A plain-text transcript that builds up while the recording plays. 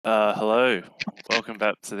Hello. Welcome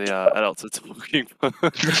back to the Adults Are Talking. I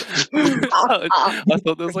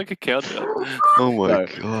thought there was like a countdown. Oh my No.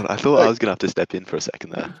 god! I thought I was gonna have to step in for a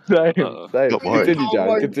second there. Same, Uh-oh. same. Got worried. Continue,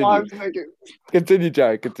 Jared. Continue. Continue,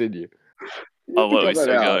 Jared. Continue. Oh, what, are we still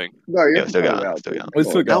going? No, you Yeah, have still to cut going. it out, Still dude. going. We're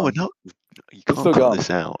still No, we're going. not. You We're can't still cut going. this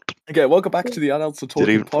out. Okay, welcome back to the Adults Are it Talking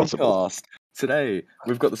even possible? podcast. Today,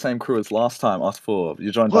 we've got the same crew as last time, us four.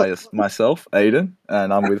 You're joined What? by myself, Aiden,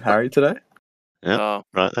 and I'm with Harry today. Yeah. Oh,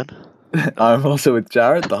 Right then. I'm also with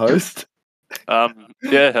Jared, the host,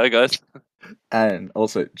 yeah. Hi guys. and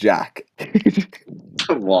also Jack.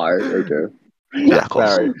 Why? Okay. Jack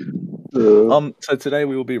Barry. Uh, So today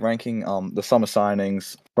we will be ranking the summer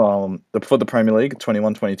signings for the Premier League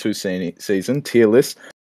 21-22 season tier list.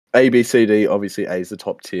 A, B, C, D. Obviously, A is the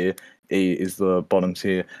top tier, E is the bottom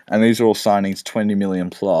tier, and these are all signings 20 million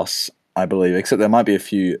plus, I believe. Except there might be a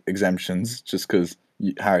few exemptions, just because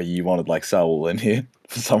Harry, you wanted like Saul in here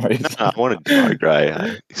for some reason. I wanted Damari Gray. I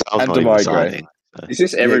was And not even Damari Gray. signing. is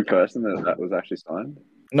this every person that was actually signed?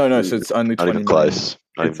 No. So it's only Not 20 even million. close.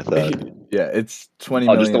 Not even a third. Yeah, it's 20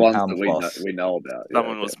 Oh, million just the ones pound that plus. we know about. Yeah,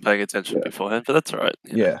 Someone okay. wasn't paying attention Yeah. beforehand, but that's all right.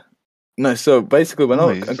 you know. Yeah. No, so basically we're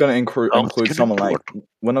not Nice. going to include gonna someone like import.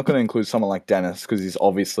 we're not going to include someone like Dennis because he's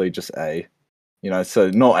obviously just A, so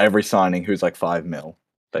not every signing who's like 5 mil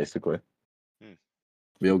basically. Hmm.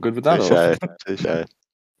 We all good with that? or- Touche. Yep.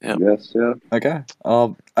 Yes, yeah. Okay.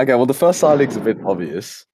 Okay. Well, the first signing's a bit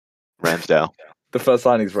obvious. Ramsdale. The first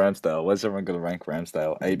signing's Ramsdale. Where's everyone going to rank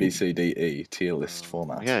Ramsdale? A, B, C, D, E tier list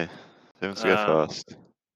format. Okay. Who wants to go Um, first?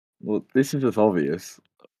 Well, this is just obvious.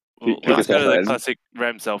 Well, Pick let's a go to the fan. classic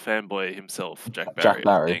Ramsdale fanboy himself, Jack Barry. Jack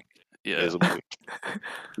Barry. I think. Yeah. Here's a boot.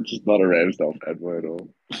 Just not a Ramsdale fanboy at all.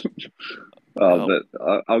 Oh.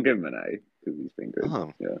 But I'll give him an A because he's been good.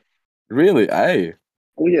 Oh. Yeah. Really, A?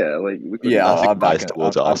 Oh yeah, like we could. Yeah, I I'm think backing biased it.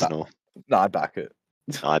 towards I back- Arsenal. No, I back it.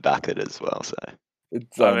 I back it as well. So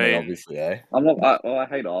It's I only mean- obviously A. I'm not. I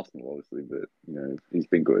hate Arsenal obviously, but he's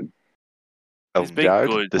been good. He's been Jared,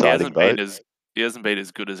 good. He deciding vote. he hasn't been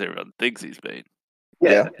as good as everyone thinks he's been.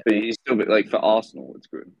 Yeah. But he's still like for Arsenal, it's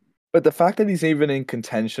good. But the fact that he's even in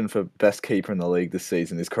contention for best keeper in the league this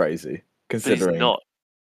season is crazy. But he's Considering not.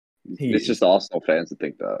 He It's is. just Arsenal fans that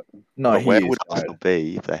think that. No, but he where is. would Jared. Arsenal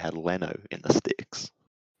be if they had Leno in the sticks?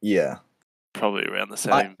 Yeah, Probably around the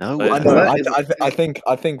same. No, place. I Yeah. know. That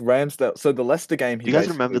I think Ramsdale. So the Leicester game, he Do you guys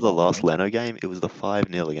basically remember the won. last Leno game? It was the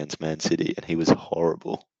 5-0 against Man City, and he was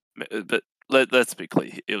horrible. But let's be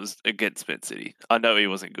clear. It was against Man City. I know he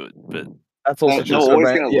wasn't good, but That's also they're true. So always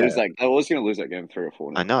Ram- going to yeah. lose that. They're always going to lose that game 3 or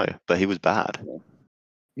 4. I know, but he was bad.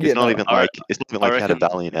 Yeah, It's not no, even I re- like it's not even like I he had a reckon-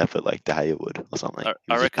 valiant effort like De Gea would or something. I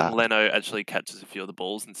He was just reckon bad. Leno actually catches a few of the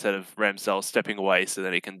balls instead of Ramsdale stepping away so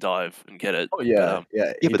then he can dive and get it. Oh yeah, yeah.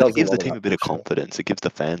 Yeah, he but does that gives lot the of team that a bit of for sure. confidence. It gives the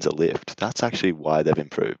fans a lift. That's actually why they've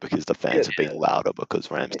improved because the fans have been louder because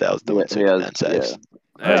Ramsdale's doing Superman saves.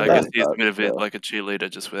 Yeah, I Yeah, guess he's a that- bit of it yeah. like a cheerleader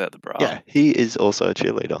just without the bra. Yeah, he is also a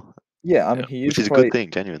cheerleader, Yeah, I mean, Yeah. he which is a probably, good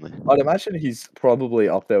thing, genuinely. I'd imagine he's probably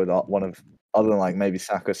up there with one of, other than like maybe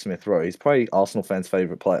Saka, Smith Rowe. He's probably Arsenal fans'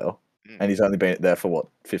 favorite player, Mm. and he's only been there for what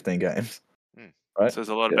 15 games. Right? Says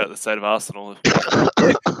a lot Yeah. about the state of Arsenal.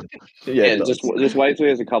 Yeah, it does. just wait till he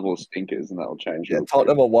has a couple of stinkers and that'll change. Yeah, real quick.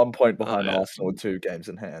 Tottenham are 1 point behind yeah. Arsenal with 2 games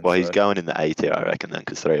in hand. Well, he's so- going in the A tier, I reckon, then,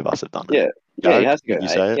 because 3 of us have done it. Yeah, Jared, he has to go. would you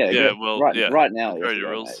A. say it? Yeah, Yeah, well, yeah. right now. He has Very to go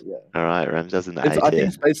rules. A, yeah. All right, Ramsdale's in the It's, A I think tier.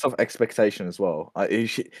 it's based off expectation as well.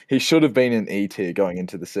 He should have been in E tier going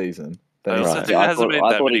into the season. I Then also he's- Right. think I there hasn't thought- been I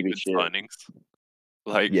that thought many he'd be good shit. signings.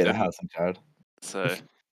 Like, yeah, that and hasn't, Jared. so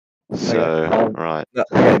So, um, right.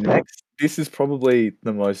 Okay, next. This is probably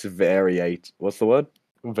the most variate. What's the word?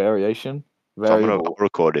 Variation. So I'm Very going to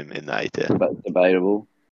record him in the A tier. But debatable.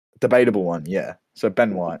 debatable one. Yeah. So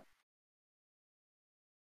Ben White.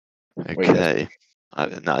 Okay.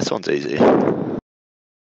 No, this one's easy. is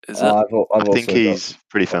it? I've I think also he's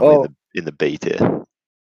pretty firmly Oh. in the B tier.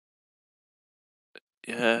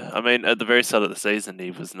 Yeah, I mean, at the very start of the season,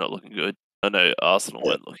 he was not looking good. I know Arsenal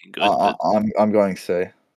weren't looking good, got. but I'm going C.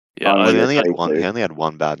 yeah, I'm Well, he Yeah, only had A one. He tier. only had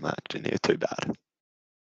one bad match, and he was too bad.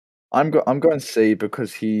 I'm going C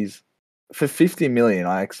because he's for 50 million.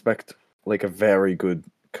 I expect like a very good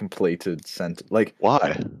completed center. Like Why?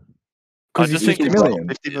 I because just he's think 50 he's million.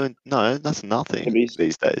 50 million? No, that's nothing Yeah, but he's- these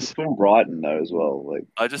He's days. from Brighton though as well. Like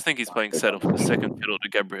I just think he's playing set off the second fiddle to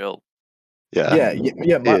Gabriel. Yeah. is.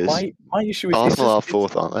 My issue is Arsenal are it's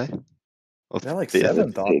just- 4th, aren't they? Or They're like fifth?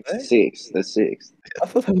 7th, aren't they? sixth. They're sixth. I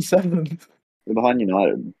thought they were 7th. They're behind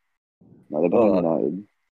United. No, they're behind Oh. United.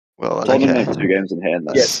 Well, Tottenham okay. have 2 games in hand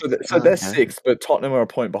though. Yeah, so they're Okay. 6th, but Tottenham are a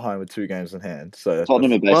point behind with 2 games in hand. So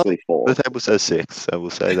Tottenham are basically The fourth. table says 6th, so we'll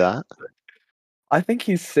say that. I think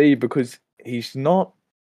he's C because he's not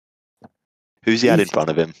Who's he had in Easy. front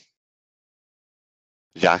of him?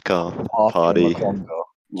 Xhaka, Partey and Party. Lokonga.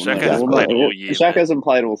 Xhaka hasn't played all year, Shaq man. hasn't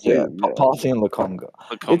played all Yeah, season. Partey and Lokonga.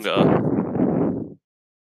 Lokonga.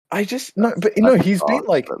 I just no, but no, he's been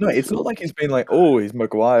like no. It's not like he's been like, oh, he's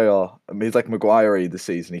Maguire. I mean, he's like Maguire this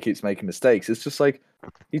season. He keeps making mistakes. It's just like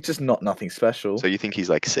he's just nothing special. So you think he's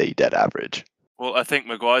like C, dead average? Well, I think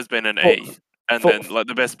Maguire's been an For- E, and for- then like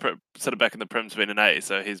the best centre back in the Prem's been an A,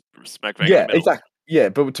 so he's smack bang Yeah, in the middle. exactly. Yeah,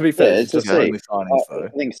 but to be fair, Yeah, it's it's just a only C. signings I though.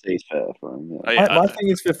 think C's fair for him. Oh, Yeah. yeah, My thing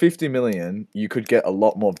is for 50 million, you could get a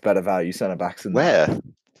lot more better value centre backs than that. Where?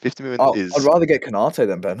 50 million is. I'd rather get Konate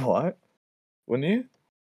than Ben White, wouldn't you?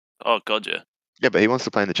 Oh god, yeah. Yeah, but he wants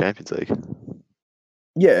to play in the Champions League.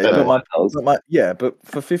 Yeah, Ben but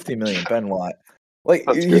for 50 million, Ben White, like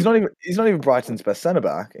That's he's good. not even Brighton's best centre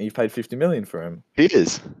back, and you paid 50 million for him. He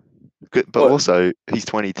is. Good, but What? also he's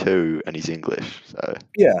 22 and he's English, so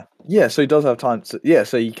Yeah, so he does have time to. Yeah,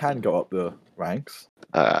 so he can go up the ranks.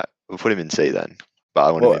 we'll put him in C then. But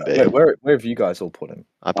I want Well, him in B. where have you guys all put him?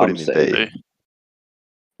 I put I'm him in C. B.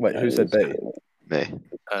 Wait, who said B? Me.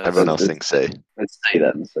 Uh, Everyone else it's- thinks C. Let's say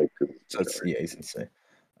that in a sec. So it's, yeah, he's in C.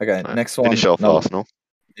 Okay, Right, next one. Finish off no, Arsenal.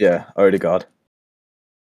 Yeah, Odegaard.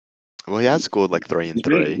 Well, he has scored like 3 and He's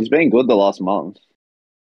been, 3. he's been good the last month.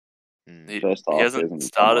 Mm. he, First he half hasn't isn't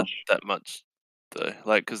started much. that much though,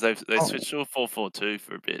 like because they Oh. switched to a 4-4-2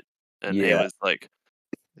 for a bit, and he Yeah. was like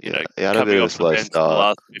you Yeah, know he had a coming bit of a off the slow bench in the start.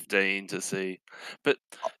 last 15 to see, but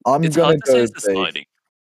I'm it's gonna hard to say go it's a B. signing.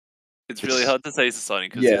 It's really It's- hard to say it's a signing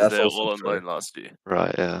because Yeah, he was that's there also all on true. loan last year.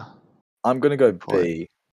 Right, yeah. I'm gonna go Point. B,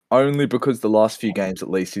 only because the last few games, at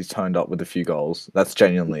least, he's turned up with a few goals. That's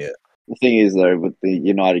genuinely it. The thing is, though, with the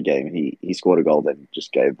United game, he scored a goal, then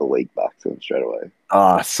just gave the league back to him straight away.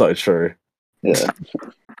 Ah, so true. Yeah.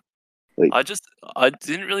 I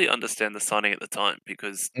didn't really understand the signing at the time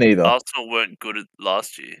because Neither. Arsenal weren't good at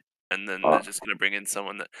last year, and then Oh. they're just going to bring in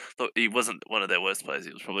someone that look. He wasn't one of their worst players.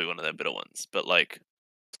 He was probably one of their better ones. But like,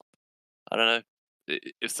 I don't know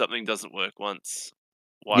if something doesn't work once.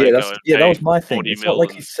 Why Yeah, go that's and that pay was my thing. 40 It's not like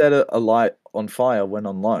mil he set a light on fire when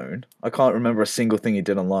on loan. I can't remember a single thing he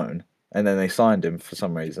did on loan, and then they signed him for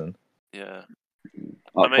some reason. yeah.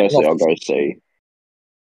 I mean- Personally, I'll go C.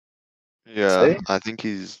 Yeah, C? I think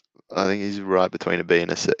he's right between a B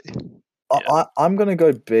and a C. I'm gonna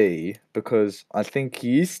go B because I think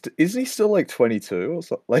isn't he still like 22 or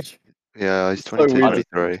something? Like, Yeah, he's It's so 22, weird.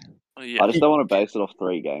 23. Oh, yeah. I just don't want to base it off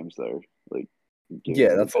 3 games, though. Like, give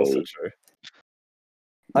yeah, him that's a also B. true.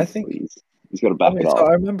 I think He's got to back it so up.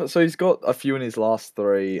 I remember. So he's got a few in his last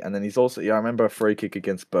 3, and then he's also I remember a free kick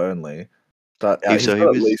against Burnley. But he's So he got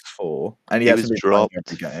at was- least 4, and he he hasn't was been playing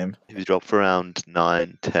dropped. every game. He was dropped for around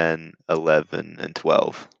 9, 10, 11, and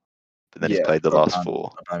 12. But then he's Yeah, played the for last Aubameyang.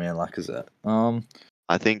 4. Aubameyang Lacazette.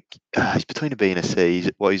 I think he's between a B and a C.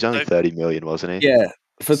 He's only So- 30 million, wasn't he? Yeah,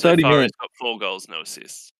 for so 30 far, million. he's got 4 goals, no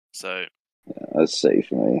assists. So That's C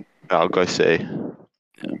for me. I'll go C.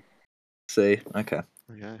 See, okay.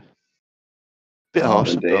 Okay. Bit Oh,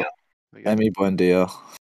 harsh. Buendia. but we go. Emi Buendia.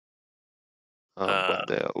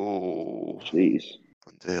 Buendia. Ooh, Jeez.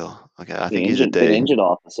 Buendia. Okay, I think he's a Been D. injured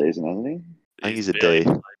half the season, hasn't he? I think he's a barely D.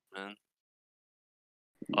 played, man.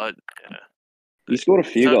 Yeah. He scored a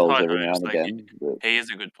few He's goals high every now hopes, and like, again. But He is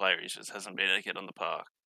a good player. He just hasn't been able to get on the park.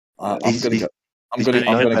 I'm He's- gonna he's- go. I'm he's gonna. been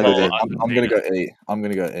I'm no gonna better go. than- I'm gonna go E. I'm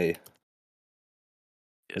gonna go E.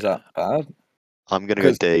 Is Yeah. that bad? I'm gonna go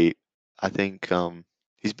 'Cause- D. I think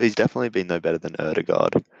he's definitely been no better than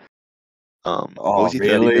Erdegaard. What Oh, was he,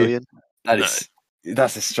 30 really? million?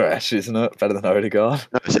 That's a stretch, isn't it? Better than Odegaard.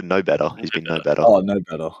 No, I said no better. He's been no better. Oh, no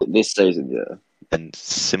better. this season, yeah. And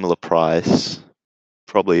similar price,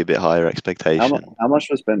 probably a bit higher expectation. How much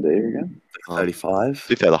was Buendia again? 35. To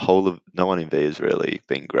be fair, the whole of no one in V has really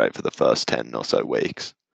been great for the first 10 or so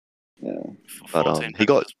weeks. Yeah. But 14 he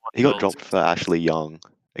got matches, 1 he got goal. dropped for Ashley Young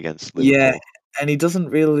against Liverpool. Yeah, and he doesn't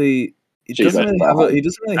really. He Gee, doesn't that's really have a. bad. He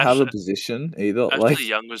doesn't really have a Ashley- position either. Actually, Like,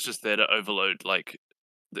 Young was just there to overload. Like,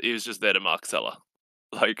 he was just there to mark Salah.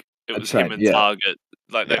 Like, it was That's him right, and yeah. Target.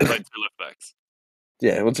 Like, they Yeah. played 2 left backs.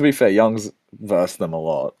 yeah. Well, to be fair, Young's versed them a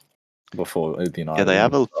lot before the United. Yeah, they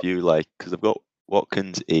have a stuff. few because they've got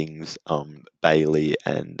Watkins, Ings, Bailey,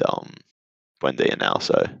 and Buendia now.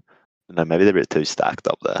 So no, maybe they're a bit too stacked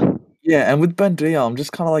up there. Yeah, and with Buendia, I'm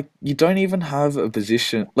just kind of like, you don't even have a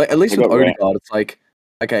position. Like, at least They with got Ram- Odegaard, it's like,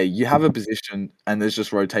 okay, you have a position, and there's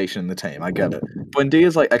just rotation in the team. I get it.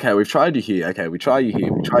 Buendia's like, okay, we've tried you here. Okay, we try you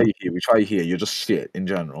here. We try you here. We try you here. You're just shit in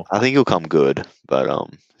general. I think he'll come good, but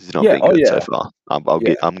he's not Yeah, been oh, good yeah. so far.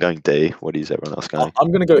 I'm going D. What is everyone else going?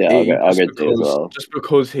 I'm gonna go Yeah, E I'll just go D as well.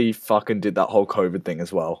 because he fucking did that whole COVID thing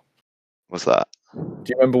as well. What's that? Do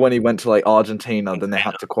you remember when he went to like Argentina? Then they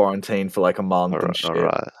had to quarantine for like a month and shit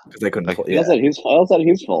Alright. because they couldn't. Okay. Play. How's that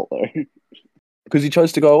his fault though? Because he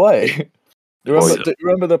chose to go away. You Well, remember, do you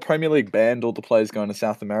remember the Premier League banned all the players going to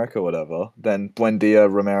South America or whatever? Then Buendia,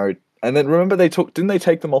 Romero, and then remember didn't they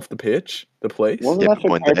take them off the pitch? The police. Wasn't Yeah, that for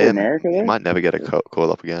but Copa Buendia, America he though? might never get a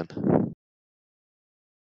call up again.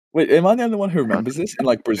 Wait, am I the only one who remembers this? In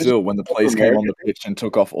like Brazil, when the police came on the pitch and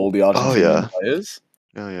took off all the Argentinian players.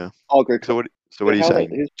 Oh yeah. Oh, good. So what are you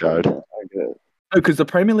saying, Jared? Okay. No, because the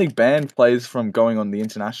Premier League banned players from going on the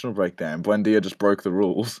international break there, and Buendia just broke the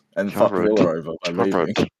rules and fucked Jared. Villa over by leaving.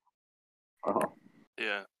 Jared. Oh,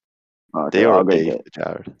 Yeah. okay, D or I'll a go D D. for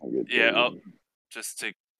Jared? I'll go D. Yeah, just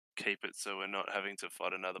to keep it so we're not having to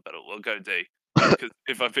fight another battle. We'll go D. Because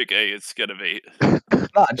if I pick A, it's gonna be.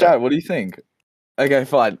 Nah, Jared, what do you think? Okay,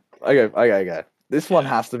 fine. Okay. This one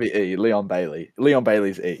has to be E. Leon Bailey. Leon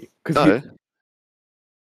Bailey's E. No.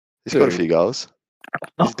 He's got a Dude. few goals.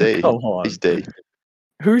 He's D. Come on. He's D.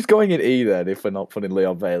 Who's going in E then if we're not putting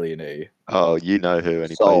Leon Bailey in E? Oh, you know who, and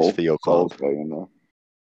he Sol. plays for your club. Sol's going in there.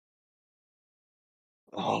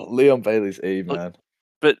 Oh, Leon Bailey's E, Look, man.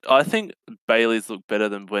 But I think Bailey's look better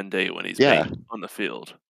than Buendia when he's Yeah. been on the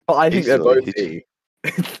field. But I think they're Easily, both he's-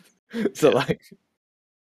 E. So Yeah. like,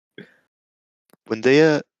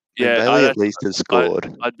 Buendia, Yeah, Bailey at least has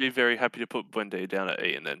scored. I'd be very happy to put Buendia down at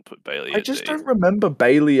E and then put Bailey I at just D. don't remember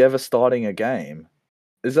Bailey ever starting a game.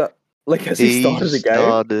 Is that like has he started a game?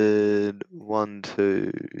 started 1,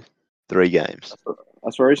 2, 3 games.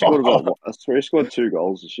 That's where he scored. That's where he scored 2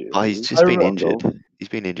 goals this year. Oh, he's Didn't just he? been One goal. injured. He's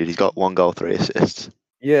been injured. He's got 1 goal, 3 assists.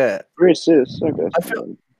 Yeah, 3 assists.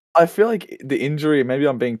 Okay. I feel like the injury. Maybe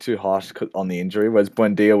I'm being too harsh on the injury. Whereas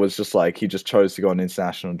Buendia was just like he just chose to go on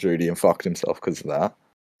international duty and fucked himself because of that.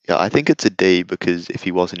 Yeah, I think it's a D because if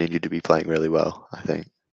he wasn't injured, he'd be playing really well. I think.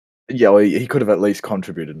 Yeah, well, he could have at least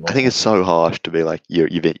contributed more. I think it's so harsh to be like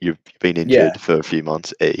you've been injured for a few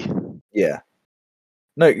months. E. Yeah.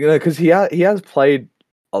 No, because he has played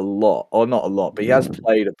a lot, or not a lot, but he has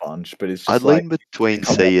played a bunch. But it's just I'd like lean between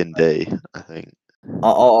come C on, and D. I think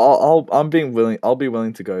I'll be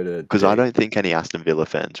willing to go to because D. I don't think any Aston Villa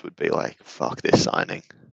fans would be like, "Fuck this signing."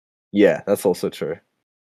 Yeah, that's also true.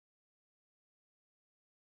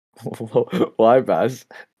 Why, Baz?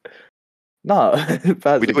 No,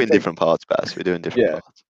 Baz. We do it in different parts, Baz. We do it in different Yeah.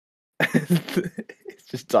 parts. It's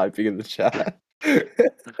just typing in the chat.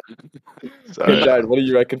 So Okay, Jared, what do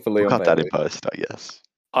you reckon for we'll Leon cut that in Bailey? post, I guess.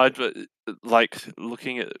 I'd like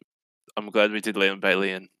looking at. I'm glad we did Leon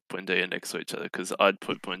Bailey and Buendia next to each other because I'd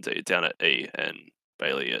put Buendia down at E and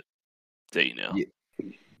Bailey at D now.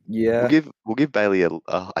 Yeah. We'll give Bailey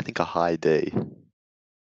I think a high D.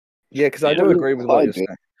 Yeah, because I Yeah. do agree with what you're High saying.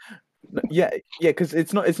 No, yeah, because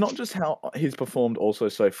it's not just how he's performed also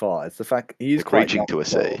so far. It's the fact he's We're quite reaching young to a as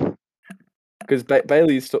C. well. Because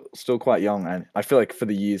Bailey is still quite young, and I feel like for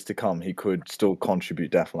the years to come, he could still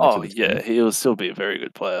contribute definitely. Oh to the yeah, team. he'll still be a very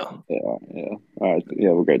good player. Yeah. All right.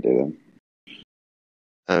 Yeah, we'll go D then.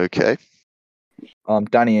 Okay.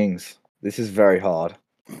 Danny Ings. This is very hard.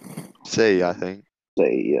 C, I think.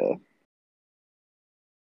 C. Yeah.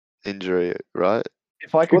 Injury, right?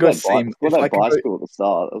 If I could go C, Scored that bicycle at the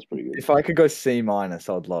start. That was pretty good. if I could go C minus,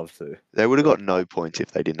 I'd love to. They would have got no points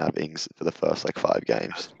if they didn't have Ings for the first 5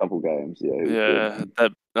 games. Couple games. Yeah. He was Yeah,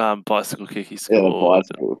 good. that bicycle kick he Yeah, the scored.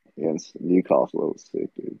 bicycle against Newcastle. It was sick,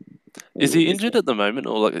 dude. Is he injured at the moment,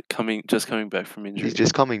 or like coming back from injury? He's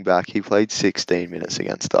just coming back. He played 16 minutes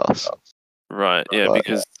against us. Right, yeah, But-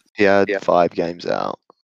 because He had 5 games out.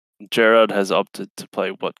 Gerrard has opted to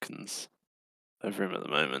play Watkins over him at the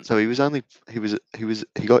moment. So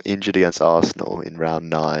he got injured against Arsenal in round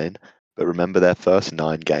 9. But remember, their first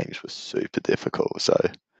 9 games were super difficult. So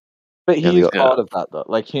But Yeah, he they is got- part of that though.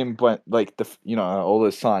 Like him, like all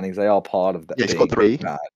those signings, they are part of that. Yeah, he's got being 3.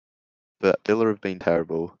 bad. but Villa have been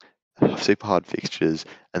terrible, super hard fixtures,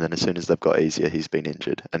 and then as soon as they've got easier, he's been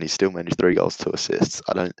injured, and he's still managed 3 goals, 2 assists.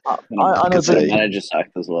 I don't. I can know, see- but The manager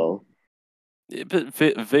sacked as well. Yeah, but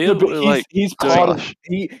Yeah, Villa but were like he's doing- part of Gosh.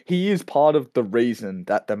 he is part of the reason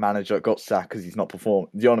that the manager got sacked because he's not performing.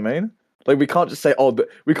 Do you know what I mean? Like we can't just say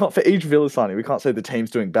we can't for each Villa signing we can't say the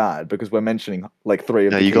team's doing bad because we're mentioning like 3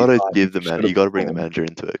 of No, the you key got to signings give the who man. should've You got to bring the performed. manager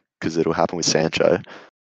into it because it'll happen with Sancho.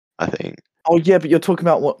 I think. Oh yeah, but you're talking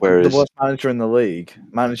about Whereas- the worst manager in the league,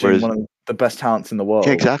 managing whereas- one of the best talents in the world.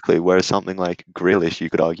 Yeah, exactly. Whereas something like Grealish, you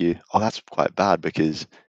could argue, oh, that's quite bad because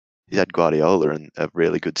he's had Guardiola and a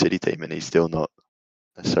really good City team, and he's still not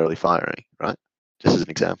necessarily firing, right? Just as an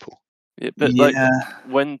example. Yeah, but like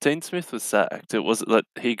when Dean Smith was sacked, it wasn't that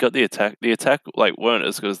he got the attack. The attack like weren't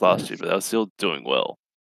as good as last year, but they were still doing well.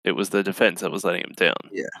 It was the defense that was letting him down.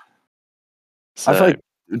 Yeah. So I feel like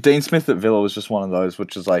Dean Smith at Villa was just one of those,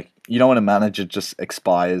 which is like, you know, when a manager just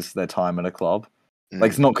expires their time at a club.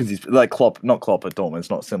 Like, it's not because he's like Klopp, not Klopp at Dortmund. It's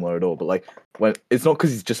not similar at all. But like, when it's not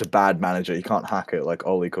because he's just a bad manager, you can't hack it like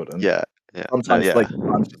Ole couldn't. Yeah, yeah. Sometimes yeah. like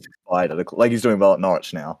times just expired. Like he's doing well at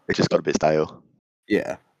Norwich now. It just got a bit stale.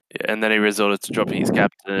 Yeah. Yeah, and then he resorted to dropping his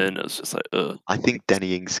captain, and it was just like, ugh. I think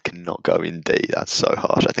Danny Ings cannot go in D. That's so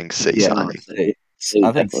harsh. I think C Yeah, signing.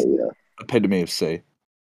 I think Definitely, yeah. epitome of C.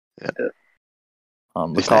 Yeah.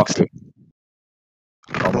 Lukaku. Who's next?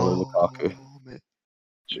 Romelu Lukaku.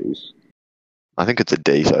 Jeez. I think it's a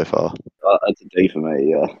D so far. That's a D for me,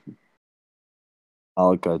 yeah.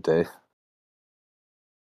 I'll go D.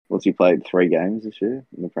 What's he played? 3 games this year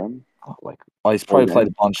in the Prem? He's probably yeah. played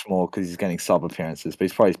a bunch more because he's getting sub appearances, but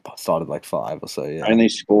he's probably started like 5 or so. Yeah. Only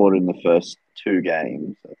scored in the first 2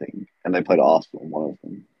 games, I think, and they played Arsenal in one of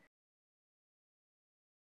them.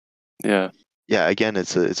 Yeah. Yeah, again,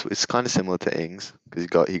 it's kind of similar to Ings because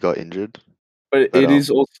he got injured. But But, it is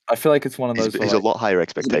also. I feel like it's one of those. He's a lot higher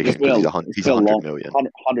expectation because he's 100 million.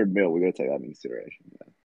 100 mil. We got to take that into consideration. Yeah.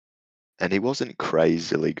 And he wasn't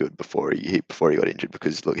crazily good before he got injured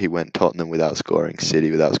because look, he went Tottenham without scoring,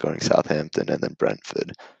 City without scoring, Southampton, and then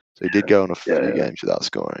Brentford. So he did go on a few games without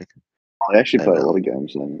scoring. I actually played a lot of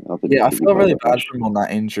games then. I felt really bad for him on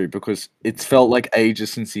that injury because it's felt like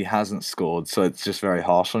ages since he hasn't scored, so it's just very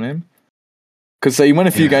harsh on him. Because he went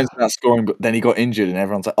a few games without scoring, but then he got injured, and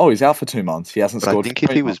everyone's like, "Oh, he's out for 2 months. He hasn't scored." I think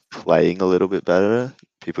if he was playing a little bit better,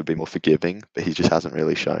 people would be more forgiving. But he just hasn't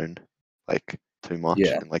really shown like too much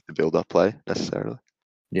in like the build-up play necessarily.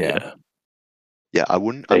 Yeah. I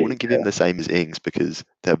wouldn't give him the same as Ings because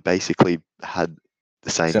they basically had the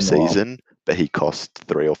same Similar. season, but he cost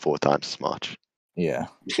 3 or 4 times as much. Yeah.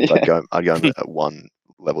 So I'd go at 1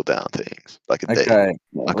 level down to Ings, like a D. Okay.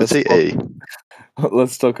 I could see E.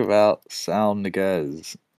 Let's talk about Saul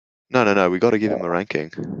Niguez. No. We got to give him a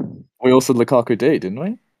ranking. We also Lukaku D, didn't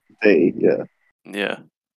we? D, yeah. Yeah.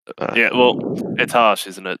 Yeah, well, it's harsh,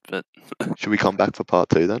 isn't it? But should we come back for part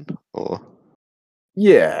 2 then, or?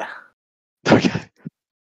 Yeah. Okay.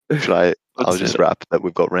 I'll just wrap that.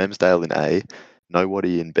 We've got Ramsdale in A,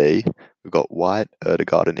 Nobody in B. We've got White,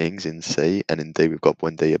 Erdegaard, and Ings in C, and in D we've got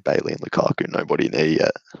Buendia, Bailey, and Lukaku. Nobody in E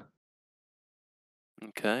yet.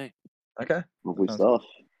 Okay. Lovely stuff.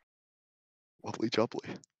 Wobbly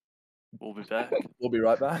jubbly. We'll be back. We'll be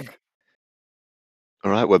right back.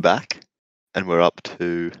 All right, we're back, and we're up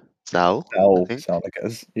to Sal. Saul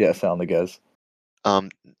Niguez. Yeah, Saul Niguez.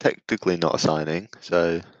 Technically not a signing,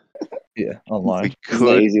 so yeah, online. we It's the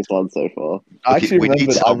could. easiest one so far. I actually we need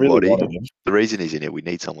remembered I really somebody. wanted him. The reason he's in here, we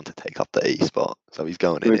need someone to take up the E spot, so he's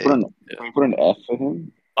going Can in we put here. can we put an F for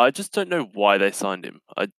him? I just don't know why they signed him.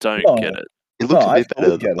 I don't No. get it. It looks No, a I bit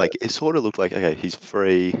totally better. get Like it sort of looked like okay, he's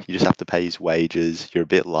free. You just have to pay his wages. You're a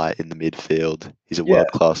bit light in the midfield. He's a world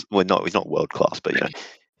class. Well, no, he's not world class, but you know,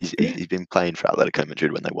 he's been playing for Atletico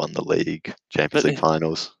Madrid when they won the league, Champions League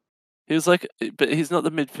finals. He was like, but he's not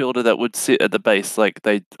the midfielder that would sit at the base like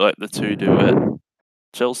the two do at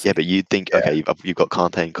Chelsea. Yeah, but you'd think okay, you've got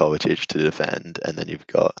Kante and Kovacic to defend, and then you've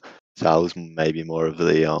got Sal's maybe more of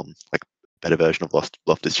the like better version of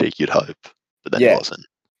Loftus-Cheek. You'd hope, but then he wasn't.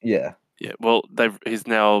 Yeah. Yeah, well, he's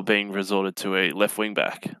now being resorted to a left wing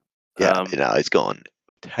back. Yeah, it's gone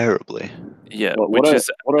terribly. Yeah, What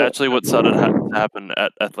actually what started to happen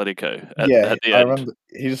at Atletico. At the end. I remember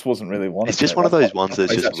he just wasn't really wanted. It's just one of those ones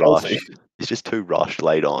that's just rushed. It's just too rushed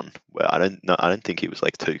late on. Where I don't think he was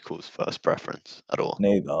like Tuchel's first preference at all.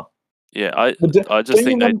 Neither. Yeah, I just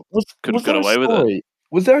think they could have got away with it.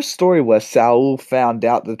 Was there a story where Saul found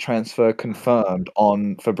out the transfer confirmed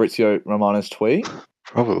on Fabrizio Romano's tweet?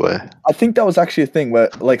 Probably. I think that was actually a thing where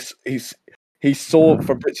like he saw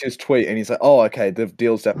Fabrizio's tweet and he's like, "Oh, okay, the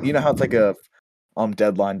deal's up." You know how it's like a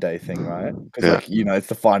deadline day thing, right? Because like it's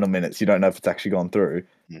the final minutes. You don't know if it's actually gone through.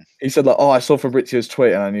 Mm. He said like, "Oh, I saw Fabrizio's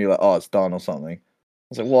tweet and I knew like, oh, it's done or something." I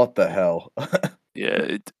was like, "What the hell?"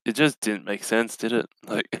 Yeah, it just didn't make sense, did it?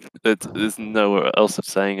 Like, there's nowhere else of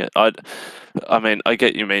saying it. I mean, I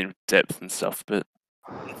get you mean depth and stuff, but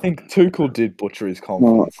I think Tuchel did butcher his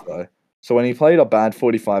confidence though. So when he played a bad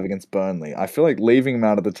 45 against Burnley, I feel like leaving him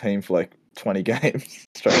out of the team for like 20 games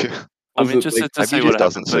straight. I mean, just to see what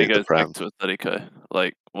happens when he goes Prem. back to Atletico.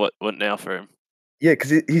 Like, what now for him? Yeah,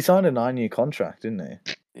 because he signed a 9-year contract, didn't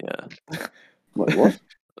he? Yeah. Wait, what?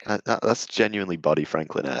 That's genuinely Buddy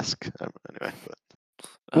Franklin-esque. Anyway,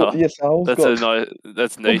 Oh, yes,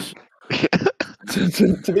 that's niche.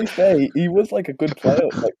 to be fair, he was like a good player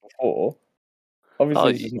like before.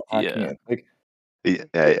 Obviously, he's not hacking it. Like,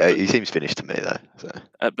 he seems finished to me though. So.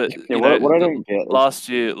 But what I don't get last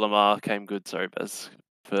year Lamar came good. Sorry, Bez,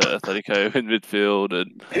 for Atletico in midfield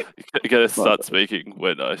and going to start speaking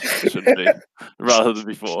when I shouldn't be, rather than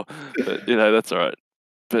before. But that's all right.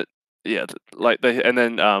 But yeah, like and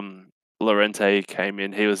then Llorente came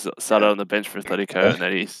in. He was started on the bench for Atletico, and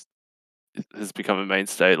then has become a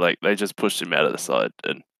mainstay. Like they just pushed him out of the side,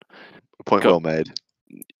 and Point well made.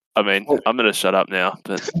 I mean, I'm gonna shut up now.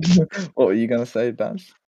 But what were you gonna say,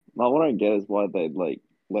 Bash? No, what I don't get is why they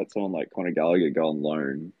let someone like Conor Gallagher go on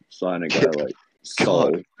loan, sign a guy like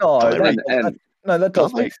Sol. No, that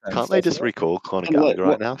does make sense. Can't they just recall Conor Gallagher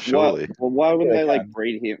right now? Surely. Why wouldn't they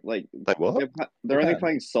breed him? Like what? They're only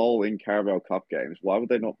playing Sol in Carabao Cup games. Why would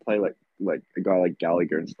they not play like a guy like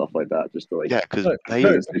Gallagher and stuff like that? Just to because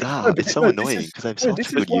it's so annoying because they have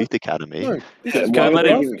such a good youth academy. Go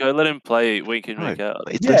let him play week in week out.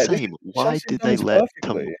 It's the same. Why did they let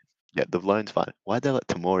the loan's fine. Why did they let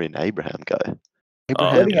Tamori and Abraham go?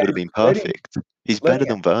 Abraham would have been perfect. He's better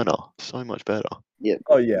than Werner. So much better. Yeah.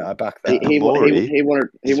 Oh yeah, I back that. He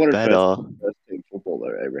wanted better. first team football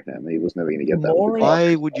though. Abraham. He was never going to get that.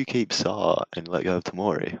 Why would you keep Sarr and let go of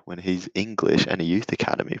Tamori when he's English and a youth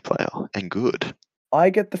academy player and good? I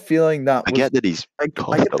get the feeling that I get that he's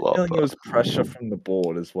cost a lot. It was pressure from the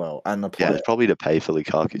board as well, and the player. Yeah, it's probably to pay for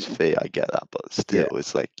Lukaku's fee. I get that, but still,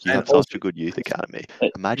 it's like you have such a good youth academy.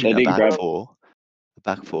 Imagine a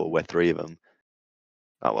back four where three of them.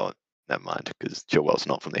 Oh well, never mind, because Chilwell's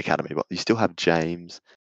not from the academy, but you still have James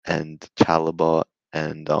and Chalobah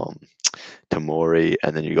and Tamori,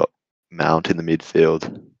 and then you got Mount in the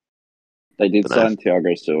midfield. They did sign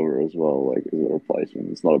Thiago Silva as well, like as a replacement.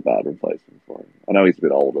 It's not a bad replacement for him. I know he's a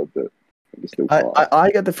bit older, but he's still fine. I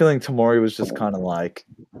get the feeling Tamori was just kind of like,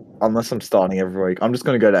 unless I'm starting every week, I'm just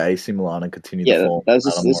going to go to AC Milan and continue the form. That's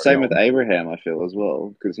the same with Abraham, I feel, as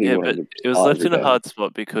well. Because but it was left in a hard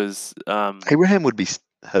spot because Abraham would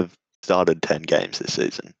have started 10 games this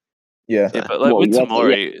season. Yeah, but like with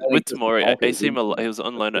Tamori, AC Milan, he was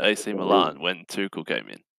on loan at AC Milan when Tuchel came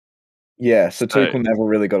in. Yeah, so Tuchel never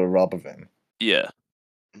really got a rub of him. Yeah,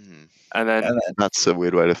 and then that's a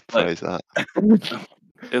weird way to phrase that.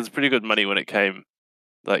 It was pretty good money when it came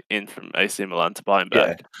in from AC Milan to buy him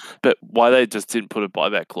back. But why they just didn't put a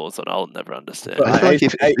buyback clause on, I'll never understand. But I feel like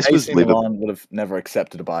if this was Liverpool, Milan would have never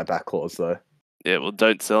accepted a buyback clause though. Yeah, well,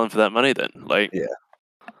 don't sell him for that money then.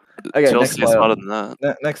 Okay, Chelsea is smarter than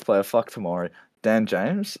that. Next player, fuck Tamori. Dan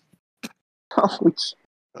James.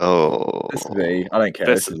 Oh, this is E. I don't care.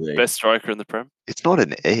 Best striker in the Prem. It's not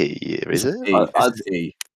an E, is it? It's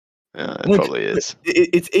E. Yeah, it probably is.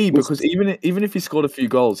 It's E because even if he scored a few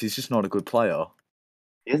goals, he's just not a good player.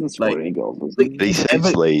 He hasn't scored any goals. He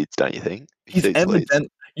sees Leeds, don't you think?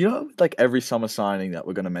 You know, every summer signing that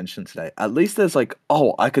we're going to mention today, at least there's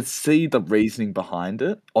I could see the reasoning behind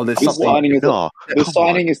it. Or there's something. The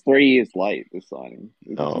signing is 3 years late. The signing.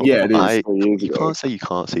 No, yeah, it is. 3 years ago. Can't say you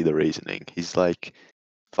can't see the reasoning. He's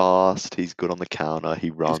fast. He's good on the counter. He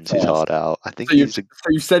runs his heart out. I think you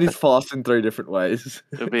said he's fast in 3 different ways.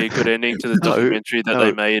 It'll be a good ending to the documentary that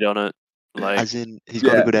they made on it. As in, he's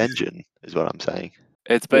got a good engine, is what I'm saying.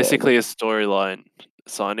 It's basically a storyline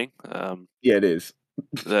signing. Yeah, it is.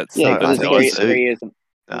 That's it's 3 years.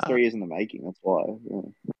 It's 3 years in the making. That's why.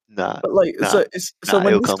 Yeah. But when this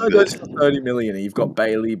guy goes for 30 million, you've got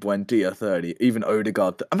Bailey, Buendia 30, even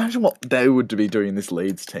Odegaard. Imagine what they would be doing in this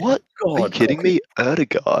Leeds team. What? Are you kidding me?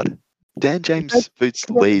 Odegaard. Dan James boots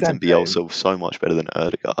Leeds and Bielsa so much better than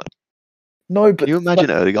Odegaard. No, but can you imagine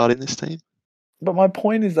Odegaard in this team? But my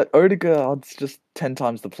point is that Odegaard's just 10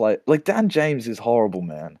 times the play. Dan James is horrible,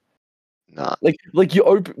 man. Nah. We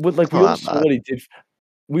all saw what he did.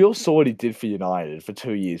 We all saw what he did for United for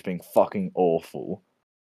 2 years, being fucking awful.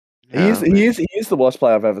 He is the worst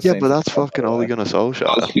player I've ever seen. Yeah, but that's fucking Ole Gunnar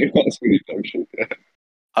Solskjaer.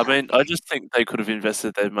 I mean, I just think they could have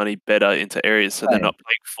invested their money better into areas so they're not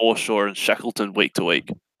playing Forshaw and Shackleton week to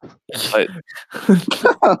week.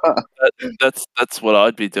 That's what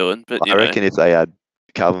I'd be doing. But I reckon if they had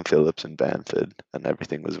Calvin Phillips and Bamford and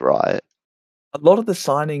everything was right. A lot of the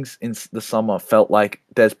signings in the summer felt like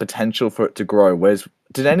there's potential for it to grow. Whereas,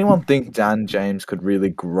 did anyone think Dan James could really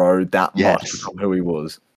grow that much from who he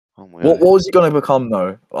was? Oh what was he going to become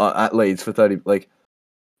though at Leeds for 30?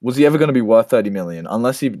 Was he ever going to be worth 30 million?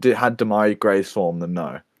 Unless he had Demarai Gray's form, then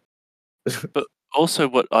no. But also,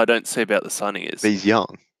 what I don't see about the signing is he's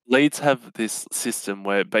young. Leeds have this system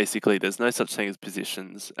where basically there's no such thing as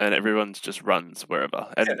positions, and everyone just runs wherever,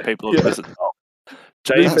 and people are visit.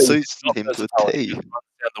 James suits him to a T. Down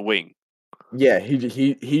the wing. Yeah,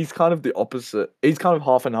 he's kind of the opposite. He's kind of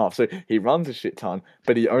half and half. So he runs a shit ton,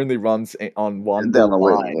 but he only runs on one down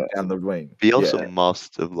the wing. He also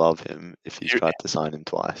must have loved him if he's tried to sign him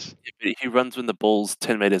twice. Yeah, but he runs when the ball's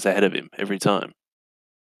 10 meters ahead of him every time.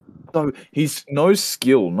 So he's no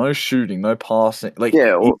skill, no shooting, no passing. Like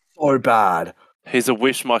Yeah, he's well, so bad. He's a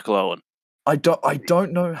wish Michael Owen. I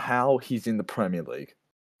don't know how he's in the Premier League.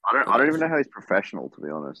 I don't even know how he's professional, to be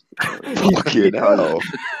honest. Fucking hell.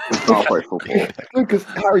 He can't play football. Because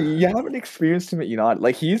Harry, you haven't experienced him at United.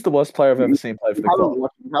 Like he's the worst player I've ever seen play for the club.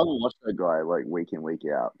 You haven't watched that guy like week in, week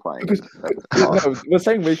out playing. Because no, we're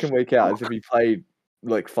saying week in, week out as if he played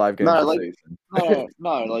like 5 games a season.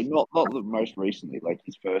 No, like not the most recently, like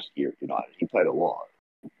his first year at United. He played a lot.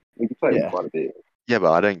 He played quite a bit. Yeah,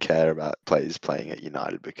 but I don't care about players playing at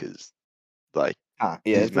United because, like,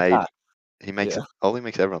 he makes Ollie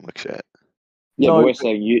makes everyone look shit. Yeah, No, but we're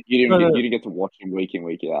saying you didn't no. get to watch him week in,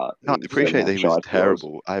 week out. No, I appreciate that he was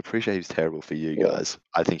terrible. I appreciate he was terrible for you guys.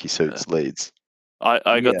 I think he suits Leeds.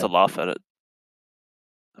 I got to laugh at it.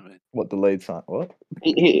 I mean, What the lead sign? What?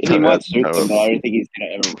 He might suit them, but I don't think he's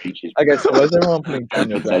gonna ever reach his. Okay, so where's everyone putting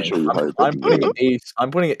Daniel James? Potential, you hope. I'm putting it E. I'm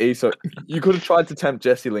putting it E. So you could have tried to tempt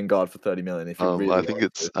Jesse Lingard for 30 million if you really. I think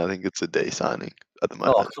it's a D signing at the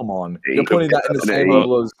moment. Oh come on! You're putting that in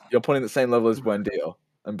the same level as Buendia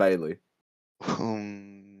and Bailey.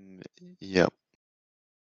 Yep.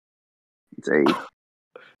 It's E.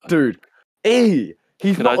 Dude, E.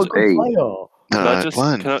 He's not a good player. Can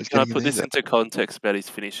I put this into context about his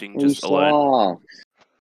finishing just alone?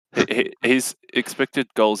 His expected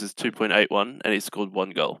goals is 2.81 and he scored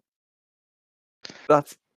 1 goal.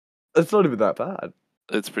 That's not even that bad.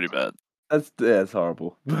 It's pretty bad. It's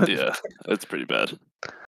horrible. Yeah, it's pretty bad.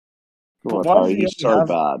 But why he's so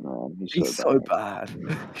bad, man. He's so bad.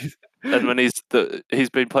 And when he's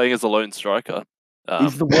been playing as a lone striker.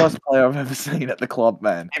 He's the worst player I've ever seen at the club,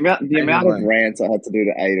 man. The amount of rants I had to do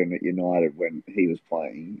to Aiden at United when he was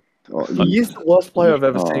playing. He is the worst player I've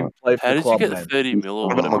ever seen play for the club. How did you get 30 mil or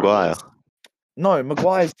whatever? Maguire? No,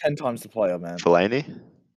 Maguire's 10 times the player, man. Fellaini?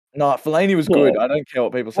 No, Fellaini was good. I don't care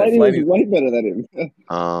what people say. Fellaini was way better than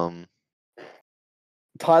him.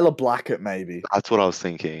 Tyler Blackett, maybe. That's what I was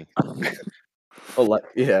thinking.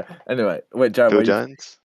 Anyway, wait, Jared. Phil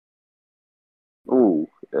Jones? Ooh,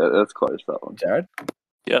 yeah, that's close, that one. Jared?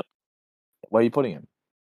 Yep. Where are you putting him?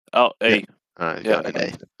 Oh, A. Alright, Yeah. an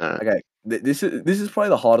A. Alright. Okay, this is probably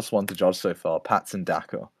the hardest one to judge so far. Patson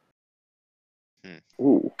Daka.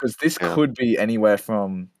 Because this could be anywhere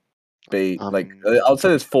from B. I would say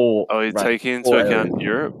there's 4. Oh, you're taking into account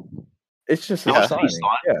Europe? It's just How signing.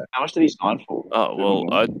 How much did he sign for? Oh,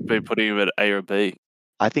 well, I'd be putting him at A or B.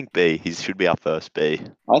 I think B. He should be our first B.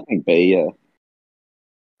 I think B, yeah.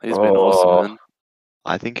 He's been awesome, man.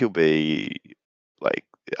 I think he'll be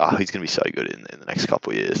he's gonna be so good in the next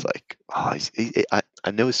couple of years. I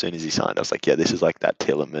knew as soon as he signed, I was like, yeah, this is like that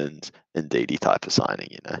Tillemans and Ndidi type of signing,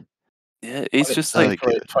 you know. Yeah, he's just so like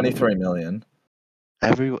 23 million.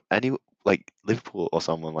 Liverpool or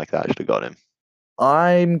someone like that should have got him.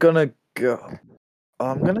 I'm gonna go.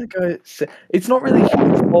 It's not really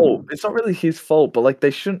his fault. It's not really his fault, but like they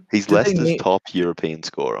shouldn't. He's Leicester's top European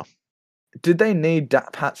scorer. Did they need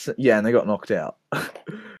Patson? Yeah, and they got knocked out.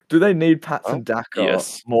 Do they need Patson Daka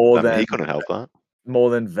more than? He couldn't help that. More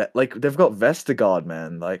than they've got Vestergaard,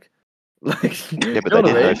 man. Yeah, but they didn't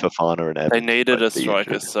know Fofana and Evans. They needed a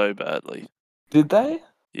striker so badly. Did they?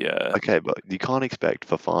 Yeah. Okay, but you can't expect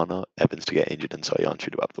Fofana, Evans to get injured and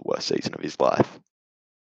Soyuncu to have the worst season of his life.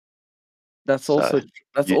 That's also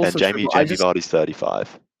and Jamie true. Vardy's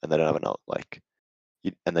 35, and they don't have enough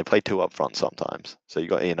and they play 2 up front sometimes. So you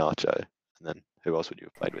got Iheanacho, and then who else would you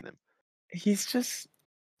have played with him? He's just.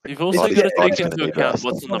 You've also got to take into account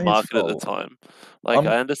what's on the market at the time. I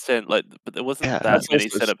understand, but there wasn't that many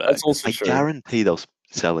centre backs. I guarantee they'll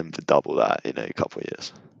sell him for double that in a couple of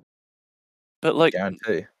years. But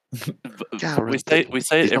guarantee. we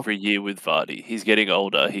say it every year with Vardy. He's getting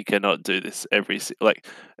older. He cannot do this every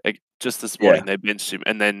just this morning they benched him,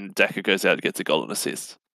 and then Daka goes out and gets a goal and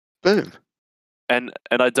assist. Boom. And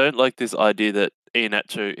I don't like this idea that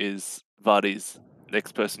Iheanacho is Vardy's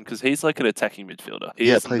next person because he's like an attacking midfielder. He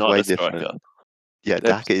is not a striker. Different. Yeah,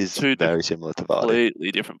 Daka is very similar to Vardy.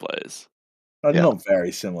 Completely different players. Not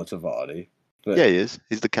very similar to Vardy. But... Yeah, he is.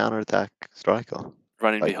 He's the counter-attack striker.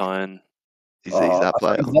 Running behind. He's that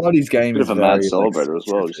player. Vardy's game is a mad celebrator as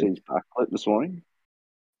well. Did you see his backflip this morning?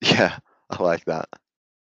 Yeah, I like that.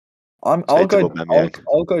 I'll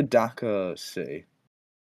go Daka C.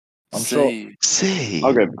 I'm sure C.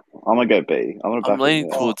 I'm gonna go B. I'm leaning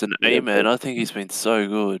towards an A, man. I think he's been so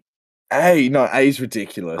good. A is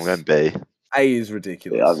ridiculous. I'm going B. A is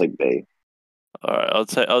ridiculous. Yeah, I think B. All right, I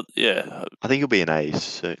think he'll be an A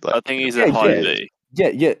soon. I think he's a high B.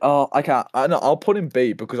 Yeah. I can't. I'll put him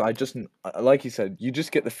B because I just, like you said, you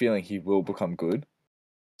just get the feeling he will become good.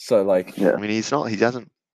 So I mean, he's not. He hasn't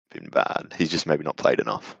been bad. He's just maybe not played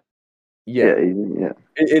enough. Yeah, yeah.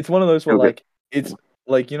 It's one of those where He'll like it's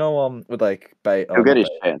like with like He'll get his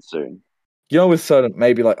chance soon. with certain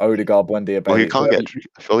maybe like Odegaard, Buendia, Well, he Bailey. can't get.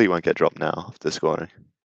 Surely he won't get dropped now after scoring.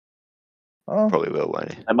 Oh, Probably will,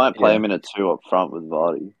 won't he? They might play him in a 2 up front with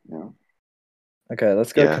Vardy. Yeah. okay.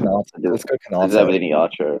 Let's go Yeah. Canate. Let's go Is that with Canate.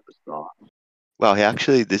 Iniacho at the start? Well,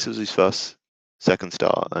 this was his second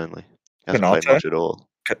start only. He hasn't played Canate? much at all.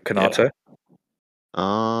 Canate.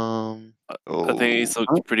 I think he's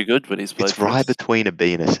looked pretty good when he's played. It's right between a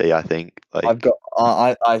B and a C, I think. Like, I've got.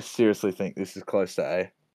 I seriously think this is close to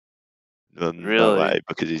A. no Really? way,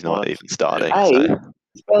 because he's not What? even starting. A? So.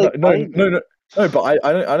 He's barely playing. No. But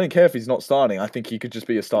I don't care if he's not starting. I think he could just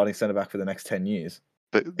be a starting centre back for the next 10 years.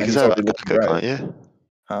 But you can he's say already about looking Daka, great. can't you?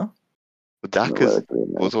 Huh? Well, Daka's.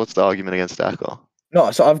 What's the argument against Daka?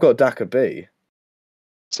 No, so I've got Daka B.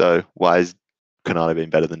 So why is Konate being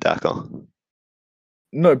better than Daka?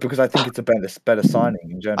 No, because I think it's a better signing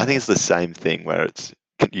in general. I think it's the same thing where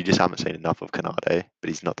you just haven't seen enough of Konate, but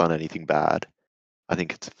he's not done anything bad. I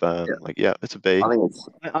think it's firm. Yeah. It's a B. I think it's.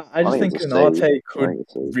 I just think it's a C. Konate could I think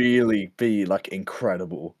it's a C. really be like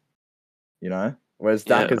incredible, you know. Whereas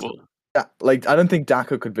Yeah, Daka's like I don't think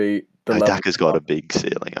Daka could be the level. Daka's got a big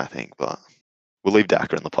ceiling, I think, but we'll leave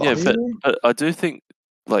Daka in the past. Yeah, but I do think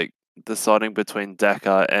like the signing between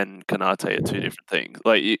Daka and Konate are two different things.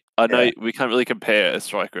 Like I know we can't really compare a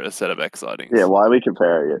striker and a centre back signings. Yeah, why are we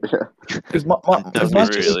comparing it? Because my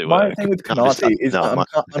thing with Konate is I'm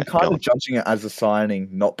kind of judging it as a signing,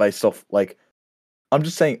 not based off like I'm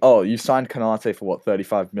just saying. Oh, you signed Konate for what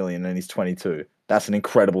 35 million, and he's 22. That's an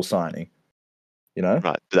incredible signing. You know,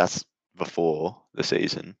 right? But that's before the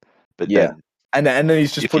season. But yeah, then, and then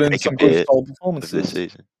he's just put in some good solid performances this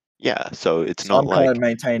season. Yeah, so it's so not I'm like kind of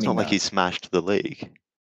maintaining. It's not like that. he smashed the league.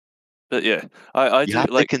 But yeah, I you do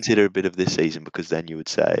have like to consider a bit of this season because then you would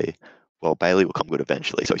say, well, Bailey will come good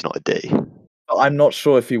eventually, so he's not a D. I'm not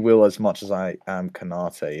sure if he will as much as I am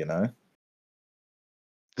Konate. You know.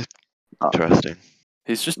 Interesting.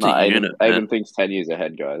 He's just a unit. Aiden thinks 10 years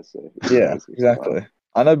ahead, guys. So Yeah, exactly.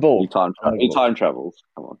 I know ball. He time travels.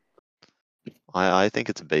 Come on. I think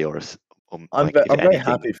it's a B or a. I'm very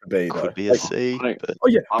happy for B though. Could be a C. But... Oh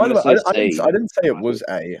yeah. By the way, I didn't say it was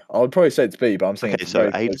A. I would probably say it's B, but I'm saying okay. So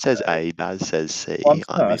Aiden says A, Baz says C.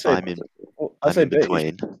 I say in B.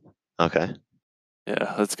 between. Okay.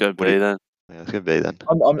 Yeah, let's go B then. Yeah, let's go B then.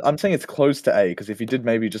 I'm saying it's close to A because if you did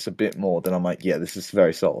maybe just a bit more, then I'm like, yeah, this is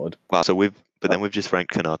very solid. Wow. So we've just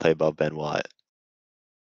ranked Konate above Ben White.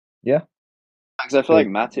 Yeah. Because I feel like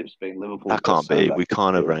Matip's been Liverpool. That can't be. We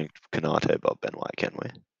can't have ranked Konate above Ben White, can we?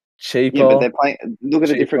 Cheaper. Yeah, but they're playing. Look at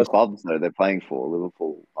the different clubs though. They're playing for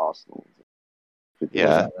Liverpool, Arsenal.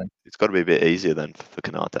 Yeah, it's got to be a bit easier then for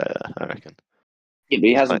Konate, I reckon. Yeah, but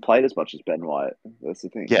he hasn't played as much as Ben White. That's the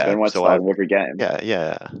thing. Yeah, Ben White's starting every game.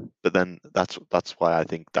 Yeah. But then that's why I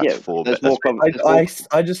think that's four.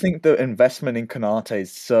 I just think the investment in Konate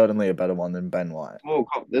is certainly a better one than Ben White.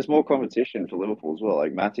 There's more competition for Liverpool as well.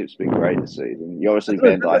 Like Matip's been great this season. You obviously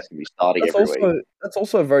Van Dijk's gonna be starting every week. That's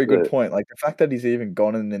also a very good point. Like the fact that he's even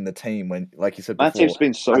gone in the team when, like you said before, Matip's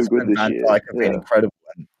been so good this year. Like have been incredible.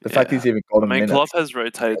 And the fact he's even got a minute. Klopp has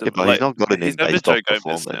rotated. Yeah, but he's not got an in-based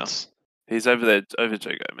performance now. He's over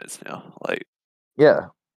Joe Gomez now. Like, yeah,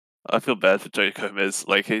 I feel bad for Joe Gomez.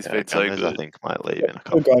 Like he's been so good. I think might leave in a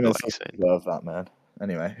couple. Gomez love that man.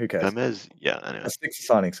 Anyway, who cares? Gomez, yeah. Anyway, let's stick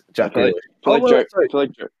to signings. Jack. Wait, what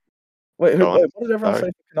did everyone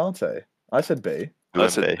say for Konate? I said B. I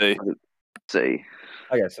said B. C.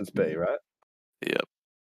 Okay, so it's B, right? Yep.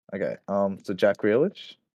 Okay. So Jack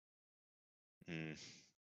Grealish.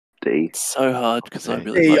 D. It's so hard because I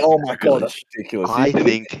really. Like oh my god, that's ridiculous. I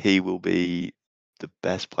think he will be the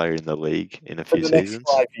best player in the league in a few seasons.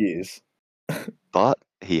 5 years. But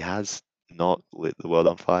he has not lit the world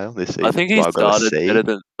on fire this season. I think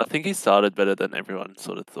he started better than everyone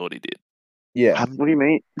sort of thought he did. Yeah. What do you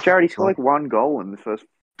mean, Jared? He scored like 1 goal in the first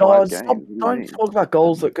 5 games. Don't talk about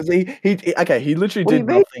goals because he literally did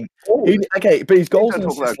nothing. But his goals in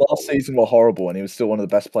his last season were horrible, and he was still one of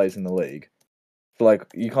the best players in the league. So, like,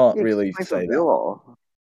 you can't really say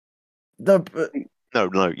that.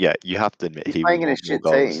 No, yeah, you have to admit he's playing in a shit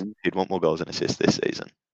team. He'd want more goals and assists this season.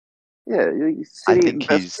 Yeah, I think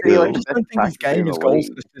he's. I just don't think his game is goals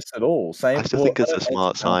and assists at all. I still think it's a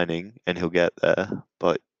smart signing, and he'll get there.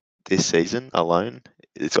 But this season alone,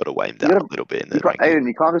 it's got to weigh him down a little bit in the ranking. Aiden,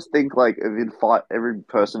 you can't just think like of every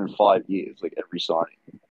person in 5 years, like every signing.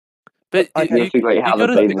 But I'm going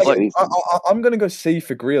to go C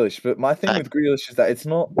for Grealish, but my thing with Grealish is that it's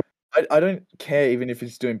not. I don't care even if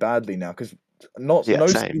he's doing badly now because no Yeah,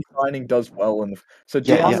 same. city signing does well. So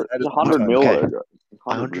Yeah, Giannis yeah. had It's a 100 turn. mil. Okay. Though.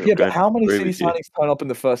 100 mil. Yeah, but Grand, how many agree city with you. signings turn up in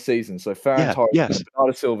the first season? So Ferran Yeah, Torres yes. didn't,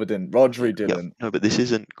 Bernardo Silva didn't, Rodri Yeah, didn't. no, but this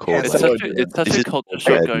isn't It's called Cancelo like such a, it's didn't. such this a is culture where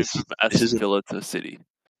shock going this from this Aston isn't. Villa to City.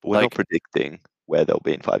 We're not Like, predicting where they'll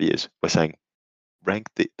be in 5 years. We're saying rank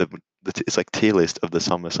it's like tier list of the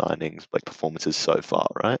summer signings, like performances so far,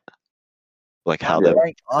 right? Like how they're.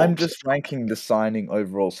 I'm just ranking the signing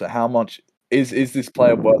overall. So how much is this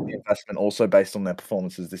player worth the investment? Also based on their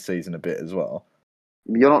performances this season a bit as well.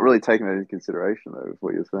 You're not really taking that into consideration, though, is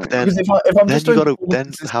what you're saying. Then, Because if I'm then just you doing got to. Then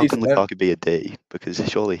performances this how can season, Lukaku be a D? Because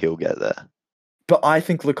surely he'll get there. but I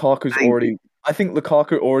think Lukaku's I think- already. I think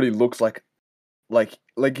Lukaku already looks like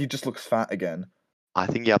he just looks fat again. I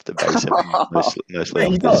think you have to base it mostly Yeah,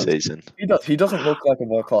 he off does. this season. He does. He doesn't look like a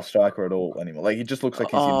world class striker at all anymore. Like he just looks like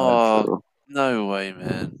he's in no. oh, no way,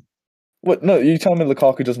 man. What? No, you telling me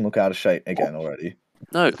Lukaku doesn't look out of shape again already?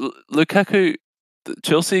 No, Lukaku.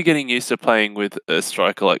 Chelsea are getting used to playing with a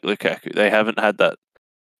striker like Lukaku. They haven't had that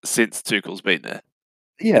since Tuchel's been there.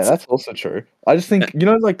 Yeah, that's also true. I just think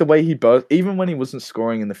like the way he even when he wasn't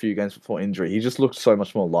scoring in the few games before injury, he just looked so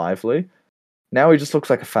much more lively. Now he just looks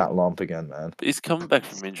like a fat lump again, man. He's coming back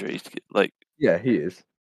from injury. Like, Yeah, he is.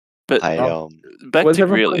 but I back Where's to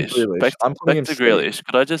everyone putting Grealish. Grealish? I'm putting him Back to C. Grealish.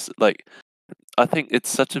 Could I just I think it's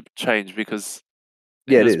such a change because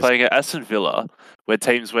Yeah, he it was is. playing at Aston Villa where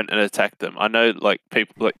teams went and attacked them. I know, like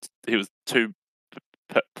people he was two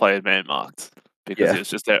player man marked because Yeah. he was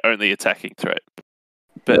just their only attacking threat.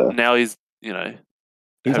 But Yeah. now he's His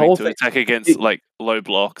having whole to thing. attack against like low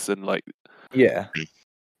blocks and like Yeah. His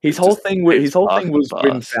It's whole just thing. keeps His whole thing parking was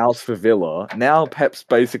win bars. fouls for Villa. Now Pep's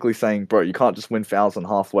basically saying, "Bro, you can't just win fouls on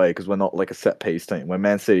halfway because we're not like a set piece team. We're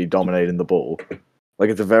Man City dominating the ball." Like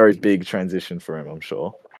it's a very big transition for him, I'm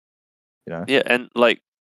sure. You know. Yeah, and like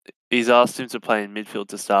he's asked him to play in midfield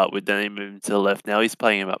to start with, then he moved him to the left. Now he's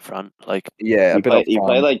playing him up front. Like Yeah, He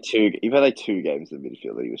played like two games in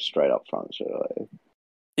midfield. He was straight up front straight away.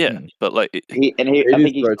 yeah, but like I It think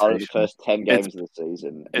he is started the rotational. first 10 games of the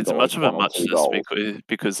season. And it's got much like of a one or two muchness goals.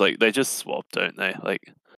 because like they just swap, don't they?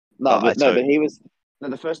 Like But he was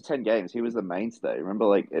the first 10 games. He was the mainstay. Remember,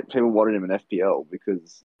 like people wanted him in FPL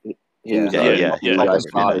because he was Yeah.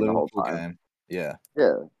 starting the whole time. Game. Yeah.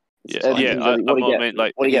 Yeah. Yeah, I mean,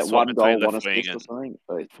 like what do you he's get? One swapping goal, between one left wing assist or and something.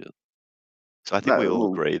 Like, midfield. So I think we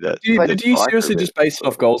all agree that. Did you striker seriously a bit. just base it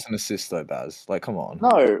off goals and assists though, Baz? Like, come on.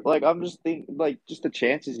 no, like I'm just thinking, like just the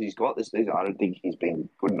chances he's got this season. I don't think he's been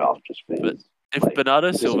good enough just for his. If Like, Bernardo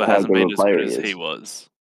just Silva how hasn't good of been a as player good he as is. he was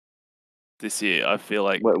this year, I feel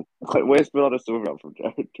like Where's Bernardo Silva from,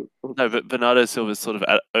 Jared? no, but Bernardo Silva's sort of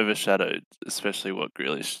overshadowed, especially what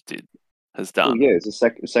Grealish has Well, done. yeah, he's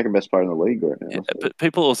the second best player in the league right now. Yeah, so. but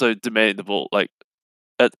people also demanded the ball. Like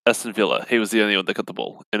at Aston Villa, he was the only one that got the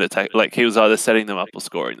ball in attack. Like he was either setting them up or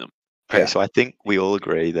scoring them. Okay, Yeah. so I think we all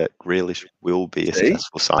agree that Grealish will be a See?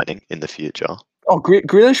 successful signing in the future. Oh,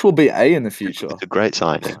 Grealish will be A in the future. It's a great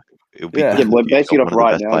signing. It'll be Yeah. good Yeah, for we're the future, basing it one off of the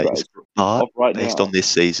right best now, players. guys. But Off right based now. on this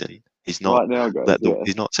season, he's not Right now, guys.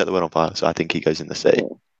 he's not set the world on fire. So I think he goes in the C. Yeah.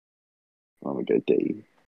 I'm gonna go D.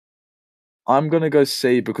 I'm gonna go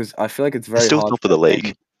C because I feel like it's very He's still hard top for of the any-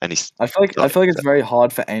 league, and he's I feel like it's very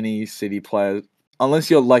hard for any City player, unless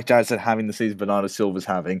you're like Jared said, having the season Bernardo Silva's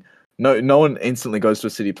having. No one instantly goes to a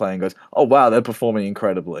City player and goes, "Oh wow, they're performing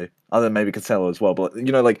incredibly." Other than maybe Cancelo as well, but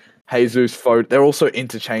like Jesus, Foden, they're also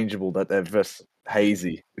interchangeable. That they're just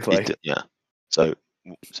hazy. Like yeah. So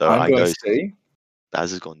I'm I going go. C. Baz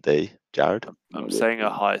has gone D. Jared. I'm saying a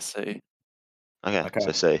high C. Okay. So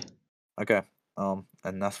Okay. C. Okay.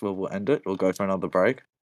 And that's where we'll end it. We'll go for another break.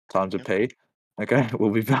 Time to pee. Okay, we'll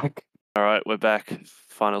be back. All right, we're back.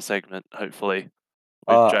 Final segment. Hopefully,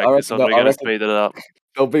 I we've dragged this on. reckon- We're I going to reckon- speed it up.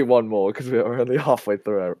 There'll be one more because we're only halfway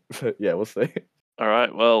through. Yeah, we'll see. All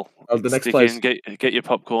right. Well, The next stick place. in. Get your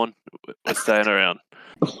popcorn. We're staying around.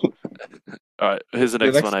 All right. Here's the The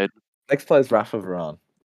next next- one, Aiden. Next player is Rafa Varane.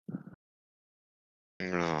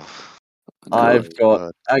 Oh, I've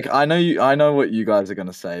got. God. I know what you guys are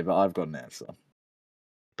gonna say, but I've got an answer.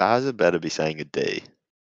 Baz had better be saying a D.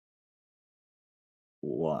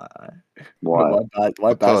 Why? Why?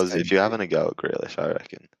 Why Because if you're having a go at Grealish, I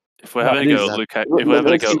reckon If we're No, having it a go is- at Lukaku, if we're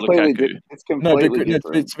having a go at Lukaku, It's no, completely but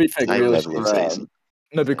different. to be fair, same Grealish level of is, season.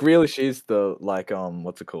 no, but Grealish is the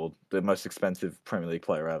what's it called? The most expensive Premier League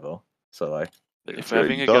player ever. So like, if Sure, we're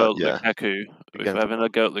having you a go got- at Lukaku, if we're having a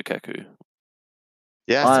go at Lukaku,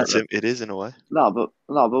 Yeah, I- it is in a way. No, but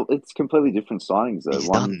it's completely different signings though. He's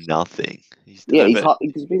done nothing. He's Yeah, done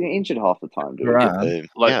he's been injured half the time, dude. Varane.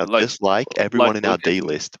 just like everyone in our Lukaku. D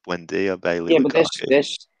list when Dia Bailey. Yeah, but Lukaku.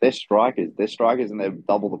 they're strikers. They're strikers, and they're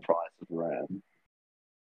double the price of Varane.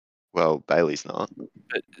 Well, Bailey's not.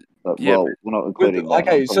 Yeah, Well, we're not including that.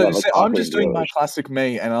 Okay, I'm so talking about I'm Lukaku just and doing my Grealish. classic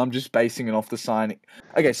me, and I'm just basing it off the signing.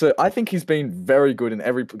 Okay, so I think he's been very good in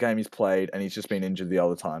every game he's played, and he's just been injured the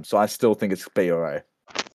other time. So I still think it's B or A.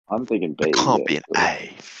 I'm thinking B. It can't yeah. be an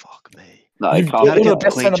A. Fuck me. No, it You've can't bought How be to one of get the the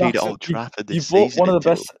best clean centre sheet backs. at Old Trafford this You've bought season one of the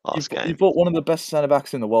until best. last game. You've bought one of the best centre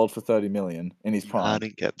backs in the world for 30 million in his You prime.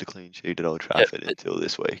 hadn't kept the clean sheet at Old Trafford until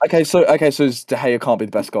this week. Okay, so De Gea can't be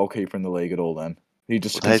the best goalkeeper in the league at all. Then he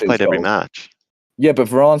just Well, he's concedes played every goals. match. Yeah, but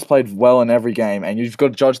Varane's played well in every game, and you've got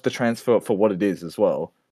to judge the transfer for what it is as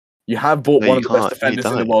well. You have bought No, one you of the best can't. You defenders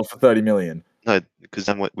in the don't. world for 30 million. No, because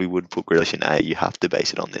then we would put Grealish in A. You have to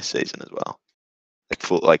base it on this season as well.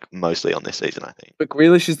 Like mostly on this season, I think. But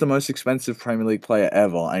Grealish is the most expensive Premier League player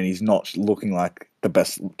ever, and he's not looking like the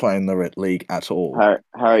best player in the league at all.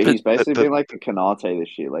 Harry, he's basically but- been like the Kanate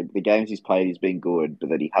this year. Like the games he's played, he's been good, but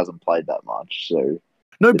then he hasn't played that much. So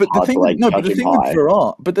No, it's but the hard thing, to, like, but the judge him thing with high.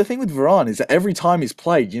 Varane, is that every time he's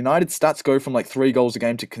played, United stats go from like 3 goals a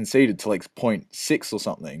game to conceded to like 0.6 or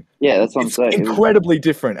something. Yeah, that's what I'm It's saying. incredibly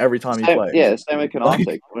different every time he plays. Yeah, same with Kanate.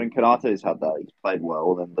 Like- When Kanate's had that, he's played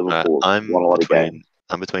well. Then Right, Liverpool won a lot of games.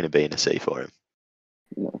 I'm between a B and a C for him.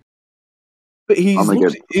 But I'm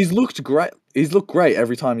gonna he's looked great. He's looked great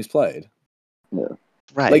every time he's played.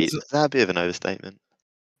 Right, Like- is that a bit of an overstatement?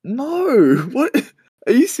 No, what?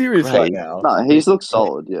 Are you serious right Great. now? No, he's looked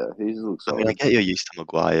solid. Yeah, he's looked I solid. mean, I get you're used to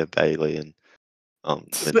Maguire, Bailey, and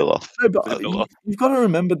Lindelof. No, but Lindelof. you've got to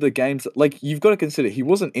remember the games. Like you've got to consider he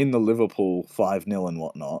wasn't in the Liverpool 5-0 and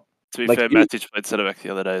whatnot. To be Like, fair, he was- Matic played centre back the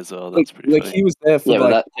other day as well. That's pretty Like funny. he was there for Yeah,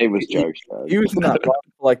 but like that team was he- jokes, bro. he was in that run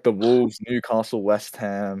for like the Wolves, Newcastle, West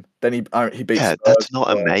Ham. Then he beat. Yeah, Spurs that's not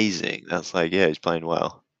as well. amazing. That's like, yeah, he's playing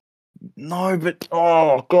well. No, but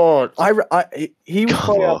oh god, he was Come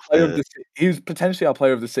probably our off, player of man. the. He was potentially our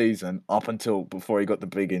player of the season up until before he got the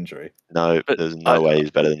big injury. No, But there's no I- way he's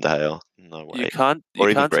better than De Gea. No way. You can't Or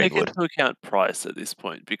even take Greenwood. into account price at this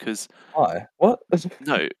point because Why? What?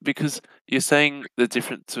 no, because you're saying the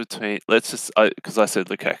difference between because I said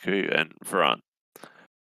Lukaku and Varane.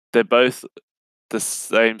 They're both the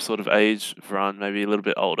same sort of age. Varane maybe a little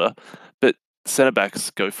bit older, but centre backs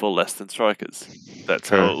go for less than strikers. That's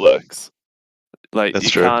how True. it works. Like That's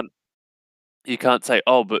you true. can't say,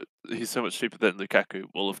 oh, but he's so much cheaper than Lukaku.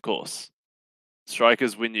 Well, of course,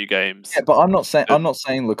 strikers win you games. Yeah, but I'm not saying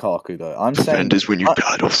Lukaku though. I'm saying Defenders win you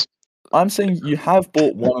titles. I'm saying you have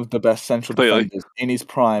bought one of the best central Clearly. defenders in his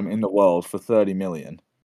prime in the world for 30 million.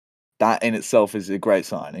 That in itself is a great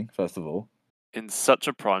signing. First of all, In such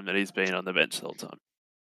a prime that he's been on the bench the whole time.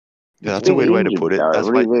 Yeah, that's a weird way to put it. That's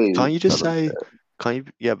What do like, you mean? can't you just I don't say? care. Can't you?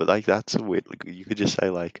 Yeah, but like that's a weird. Like, you could just say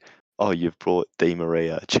like, oh, you've brought Di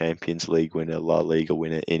Maria, Champions League winner, La Liga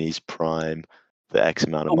winner in his prime for X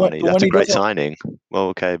amount of But when- money. but when That's a he great doesn't- signing. Well,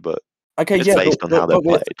 okay, but okay, It's yeah, based on how they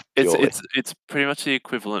played. purely. It's pretty much the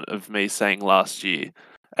equivalent of me saying last year,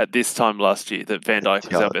 at this time last year, that Van Dijk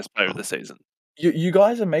was Yeah. our best player of the season. You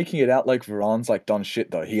guys are making it out like Varane's like done shit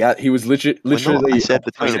though. He was We're not. literally. I said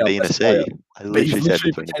between a our B and a best C. player. I But he's literally said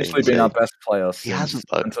literally between a B potentially and a been our C. best player He since hasn't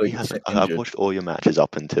though. until He he gets hasn't. I've injured. watched all your matches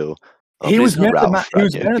up until. He was He's man of the Ralph match. He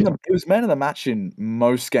was Rangnick. man of the match in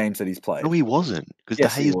most games that he's played. No, he wasn't, because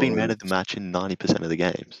Yes, De he Gea's been man was. of the match in 90% of the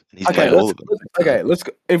games, and he's Okay, played all of them. let's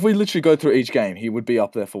go. If we literally go through each game, he would be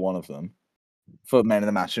up there for one of them, for man of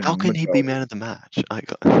the match. in How can he be majority. man of the match?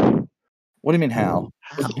 What do you mean how?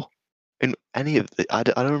 How? In any of the, I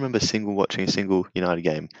don't remember watching a single United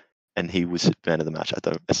game, and he was man of the match.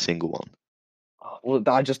 A single one. Well,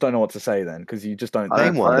 I just don't know what to say then, because you just don't.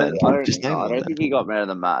 Name one then. Just name I one don't then. think he got man of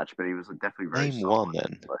the match, but he was definitely very Name solid. one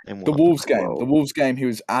then. Name The one. Wolves game. Well- The Wolves game, he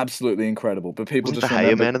was absolutely incredible. But people Wasn't just De Gea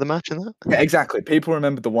remember. man of the match in that? Yeah, exactly. People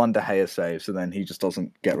remember the one De Gea save, so then he just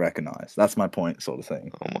doesn't get recognised. That's my point, sort of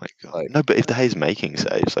thing. Oh my god. Like- No, but if De Gea's making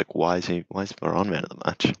saves, like why is Varane man of the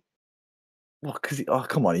match? Well, because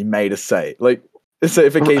come on, he made a save. Like, so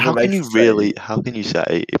if a keeper How makes can you a save- really? How can you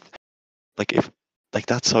say if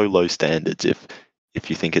that's so low standards? If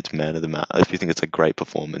you think it's man of the match, if you think it's a great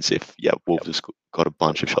performance, Wolves have got a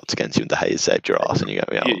bunch of shots against you and De Gea saved your ass, and you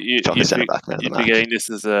go, chuck a centre back man of the You're match. forgetting this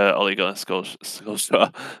is Ole Gunnar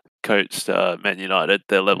Solskjaer coached Man United.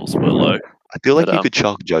 Their levels were low. I feel like But, you could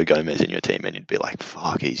chuck Joe Gomez in your team and you'd be like,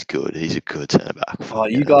 fuck, he's good. He's a good centre back. Oh, Fuck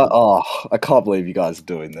you yeah. got. Oh, I can't believe you guys are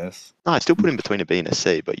doing this. No, I still put him between a B and a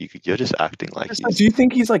C, but you're just acting like Just, he's. do you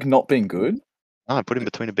think he's like not being good? No, I put him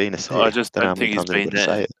between a B and a C. I just Don't know don't how many think he's times I'm been gonna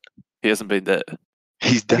say there. it. He hasn't been there.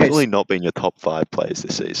 He's Okay, definitely not been your top 5 players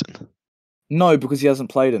this season. No, because he hasn't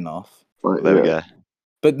played enough. Like, There we yeah.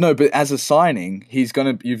 go. But as a signing, he's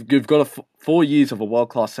gonna. You've got 4 years of a world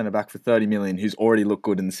class centre back for 30 million, who's already looked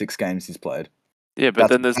good in the 6 games he's played. Yeah, but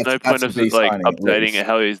then there's that's- no point that's of a B like signing, at updating least.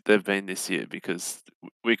 how they've been this year because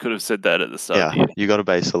we could have said that at the start of the Yeah, year. you got to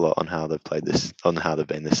base a lot on how they've played this, on how they've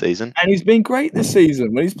been this season. And he's been great this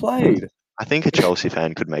season when he's played. I think a Chelsea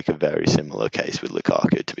fan could make a very similar case with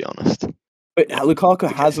Lukaku, to be honest. But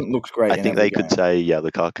Lukaku hasn't looked great. I in think every they could game. say, yeah,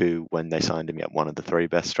 Lukaku, when they signed him, one of the 3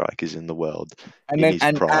 best strikers in the world. and in then his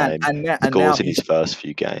and, prime, and now scores in he's, his first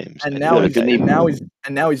few games. and and now he he's got a game.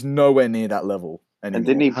 and now he's nowhere near that level anymore. And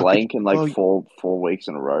didn't he How could blank you- in like well- 4 weeks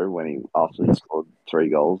in a row after he scored 3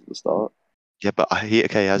 goals at the start? Yeah, but he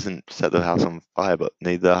hasn't set the house on fire, but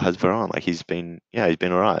neither has Varane. Like he's been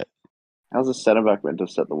all right. How's a centre back meant to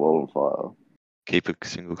set the world on fire? Keep a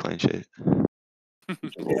single clean sheet.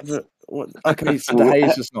 Yeah, but okay, so De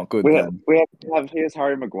Gea's just not good We then. have here's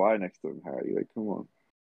Harry Maguire next to him. Harry, like, come on,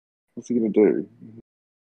 what's he gonna do?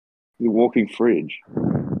 He's a walking fridge.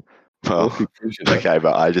 Well, okay,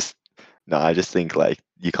 but I just think like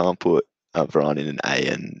you can't put Varane in an A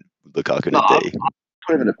and Lukaku in a D.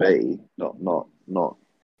 Put him in a B, not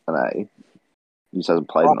an A. He just hasn't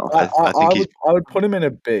played enough. I think I would put him in a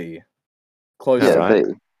B. Close. Yeah, to right.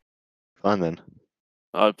 B. Fine then.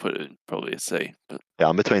 I'd put it in probably a C. But Yeah,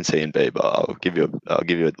 I'm between C and B, but I'll give you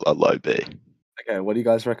a low B. Okay, what do you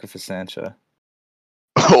guys reckon for Sancho?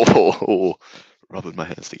 Oh, rubbing my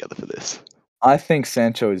hands together for this. I think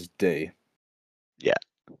Sancho is D. yeah,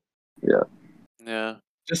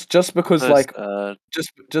 Just because so like sad.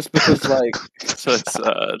 just because like So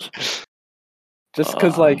sad. just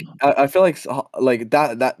because like I feel like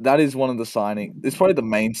that is one of the signing. It's probably the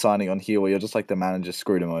main signing on here where you're just like the manager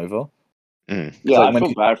screwed him over. Yeah, like I when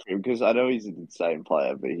feel bad for him because I know he's an insane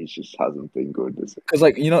player, but he just hasn't been good this season. Because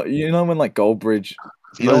like you know when like Goldbridge.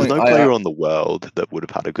 There's no player on the world that would have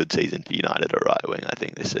had a good season for United or right wing, I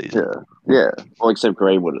think, this season. Yeah. Well, except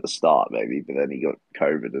Greenwood at the start, maybe, but then he got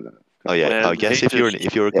COVID and Oh yeah, Man, I guess he if you're just-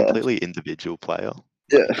 a completely individual player,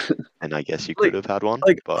 yeah. and I guess you could have had one.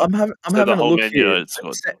 Like but I'm having So the a whole look Man here. United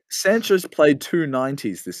squad. Sancho's played 2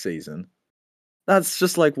 90s this season. That's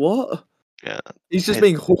just like what? yeah, He's just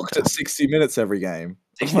being hooked at 60 minutes every game.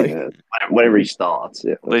 Like, Yeah. Whenever he starts,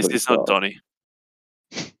 yeah. At least it's not Donny.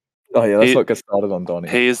 oh yeah, let's He- not get started on Donny.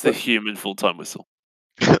 He is the human full-time whistle.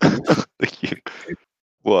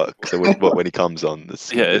 what? So when he comes on,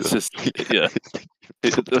 this Yeah, it's just yeah.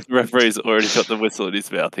 The referee's already got the whistle in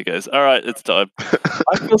his mouth. He goes, "All right, it's time."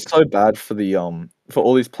 I feel so bad for the for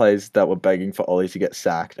all these players that were begging for Ollie to get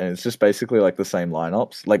sacked, and it's just basically like the same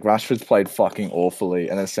lineups. Like Rashford's played fucking awfully,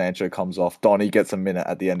 and then Sancho comes off. Donny gets a minute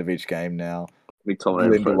at the end of each game now.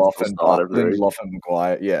 Lindelof and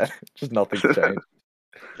Maguire, yeah, just nothing's changed.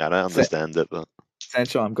 Yeah, I don't understand it, but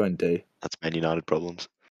Sancho, I'm going D. that's Man United problems.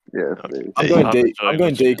 Yeah. I'm D. going I'm D. enjoying I'm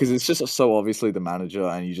going watching D it. because it's just so obviously the manager,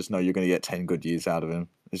 and you just know you're going to get 10 good years out of him.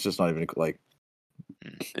 It's just not even like.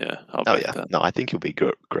 Yeah, I'll Oh back yeah, that. no, I think he'll be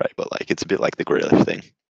great, but like it's a bit like the Grealish thing.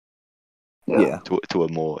 Yeah. To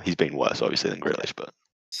a more, he's been worse obviously than Grealish, but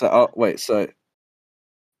So wait, so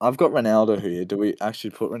I've got Ronaldo here. Do we actually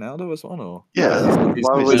put Ronaldo as one or? yeah.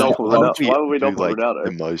 Why would we not put Ronaldo? Why would we not do, put like, Ronaldo?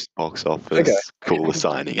 the most box office Okay. coolest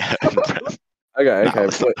signing ever? Okay, No, okay.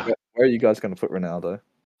 it's Where are you guys going to put Ronaldo?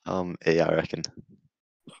 E, I reckon.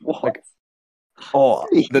 What? Like- Oh,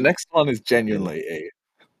 the next one is genuinely E.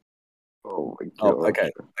 Oh my god. Oh, okay.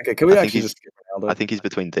 Okay, can we I think actually he's- just skip Ronaldo? I think he's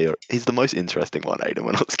between D or he's the most interesting one, Aiden.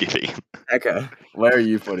 We're not skipping him. Okay, where are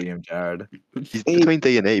you putting him, Jared? He's between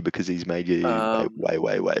D and E because he's made you way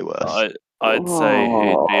worse. I'd say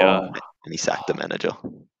he'd be a. And he sacked the manager.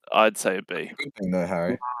 I'd say a B. Good thing though,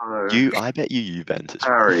 Harry. I bet you Juventus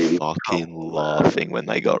Harry, were fucking laughing when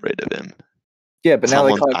they got rid of him. Yeah, but now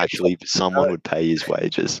they can't Someone would pay his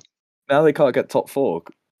wages. now they can't get top 4.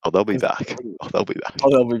 Oh, they'll be back. Oh, they'll be back. Oh,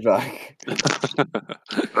 they'll be back.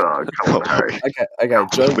 Oh, come on, Harry. Okay, They'll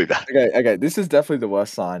Joe. be back. Okay. This is definitely the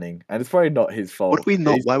worst signing, and it's probably not his fault. What are we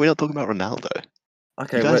not? Why are we not talking about Ronaldo?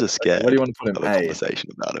 Okay, You guys are scared. What do you want to put Have him? a A. conversation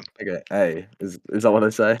about him. Okay, A. Is that what I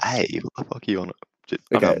say? Hey, what the fuck are you on?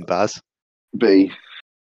 Okay. Baz. B.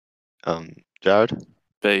 Jared.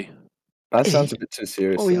 B. That sounds a bit too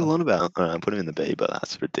serious. What are you now. on about? Put him in the B, but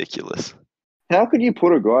that's ridiculous. How could you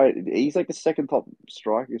put a guy? He's like the second top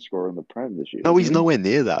striker scorer in the Prem this year. No, he's isn't he? nowhere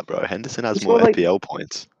near that, bro. Henderson has He's more got, like- FPL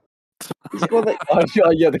points. He's got like Oh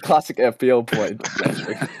yeah, the classic FPL point.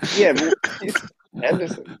 yeah, but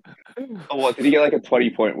Henderson. Oh, what did he get like a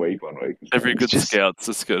 20-point week one week? Every good just- scout's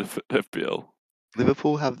a good FPL.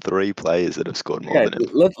 Liverpool have 3 players that have scored more Okay, than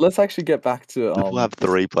him. let's actually get back to Liverpool have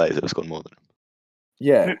 3 players that have scored more than him.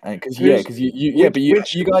 yeah, and because Who's-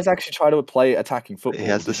 you guys actually try to play attacking football. He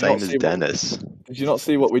has the Did you not same as see what- Dennis. Did you not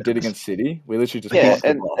see what we did against City? We literally just Yeah, blocked the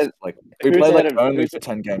and- ball. and Like we who's played ahead like of- only who's- for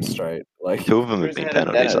 10 games straight. Like 2 of them have Who's been ahead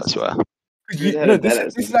of penalties, I Dennis? swear.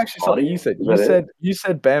 This is actually something you said. You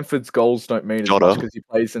said Bamford's goals don't mean as much because he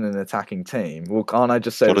plays in an attacking team. Well, can't I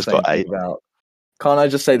just say the same thing about? Can't I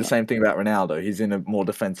just say the same thing about Ronaldo? He's in a more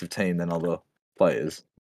defensive team than other players.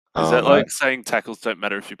 Is that like saying tackles don't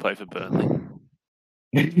matter if you play for Burnley?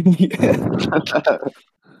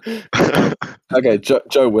 Okay,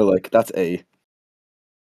 Joe Willock. That's E.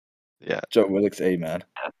 Yeah. Joe Willock's E, man.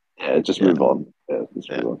 Yeah, just move on. Yeah,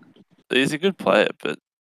 move on. He's a good player, but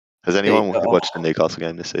has anyone watched the Newcastle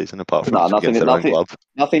game this season apart from against their own club?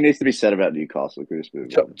 Nothing needs to be said about Newcastle.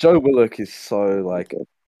 Joe Willock is so like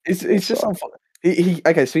it's just unfun. He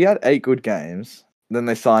so he had 8 good games. Then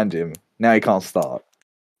they signed him. Now he can't start.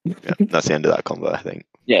 Yeah, that's the end of that combo, I think.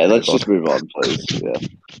 Yeah, let's just move on, please. Yeah.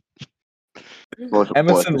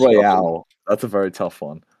 Emerson Royale. That's a very tough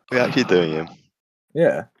one. We're actually doing him.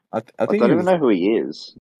 Yeah, I think I don't even know who he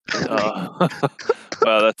is.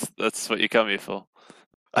 Well, that's what you come here for.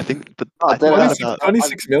 I think, but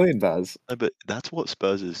 26 million, Baz. No, but that's what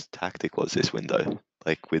Spurs' tactic was this window.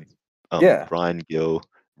 Like with Brian Gill,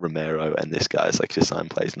 Romero, and this guy's like just sign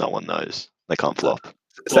plays no one knows. They can't flop.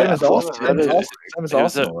 Same as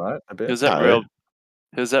Arsenal, right? A bit. Who's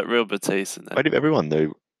that real Batiste? Why did everyone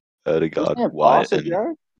knew Odegaard, White, and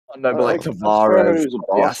no, but like Tavares.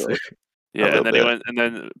 Yeah, and then he went, and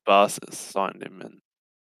then Barca signed him, and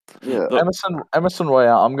Emerson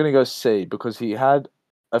Royale. I'm gonna go C because he's had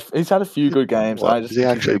a few good games. Does he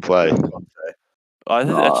actually play? I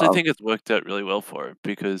actually think it's worked out really well for him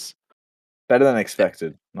because better than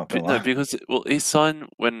expected. Not gonna lie. No, because he signed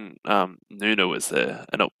when Nuno was there,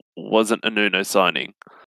 and it wasn't a Nuno signing.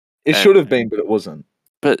 It should have been, but it wasn't.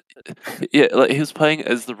 But yeah, like he was playing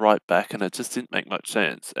as the right back, and it just didn't make much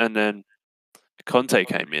sense. And then Conte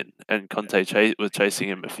came in, and Conte was chasing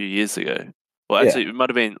him a few years ago. Well, actually, it might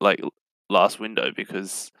have been like last window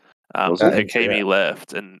because Hakimi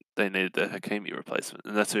left, and they needed the Hakimi replacement,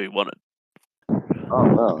 and that's who he wanted. Oh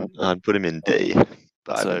no! I'd put him in D.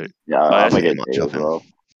 So I get much of him.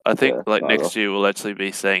 I think next year we'll actually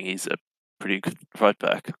be saying he's a pretty good right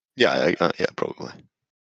back. Yeah, probably.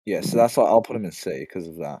 Yeah, so that's why I'll put him in C because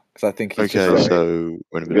of that. Because I think he's so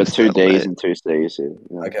we've got 2 Ds and 2 Cs here.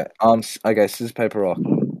 Yeah. Okay. Scissors, paper, rock.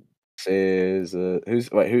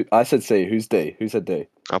 Who? I said C. Who's D? Who said D?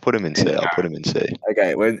 I'll put him in C.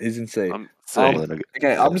 Okay, he's in C.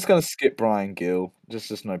 Okay, I'm just gonna skip Brian Gill.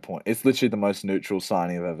 Just no point. It's literally the most neutral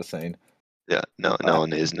signing I've ever seen. Yeah, no one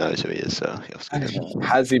knows who he is. So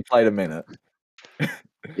has he played a minute?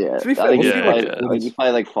 Yeah, he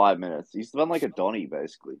played like 5 minutes. He's done like a Donny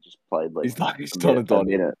basically. Just played like he's done a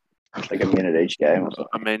Donny, like a minute each game. Or something.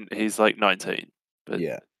 I mean, he's like 19, but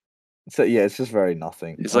yeah. So yeah, it's just very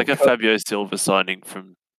nothing. He's like a Fabio Silva signing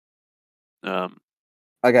from.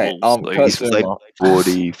 Okay, he's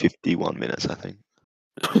played 51 minutes, I think.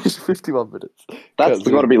 51 minutes. That's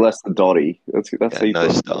got to be less than Donny. That's no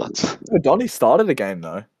starts. Donny started a game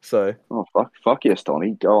though, so. Oh fuck yes,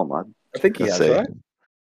 Donny. Go on, man. I think he has, right?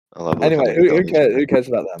 Anyway, who cares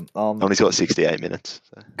about them? Donny's got 68 minutes.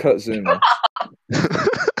 So. Kurt Zouma.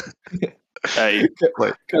 Hey,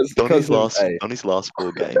 wait. Donny's last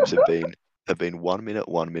 4 games have been 1 minute,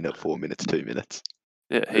 1 minute, 4 minutes, 2 minutes.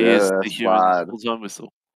 Yeah, he is the human full-time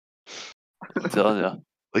whistle. I'm telling you. At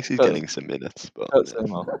least he's getting some minutes, but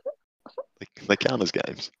they count as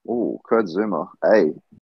games. Oh, Kurt Zouma. Hey.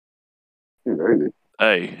 Really?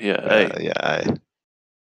 Hey, hey.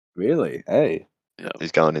 Really? Hey. Yeah.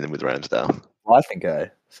 He's going in with Ramsdale. Well, I think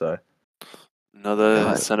A. So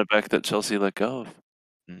another centre back that Chelsea let go of.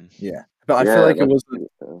 Yeah, but I feel like it was.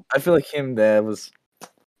 I feel like him there was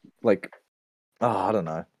like, I don't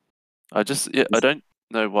know. I don't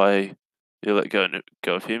know why you let go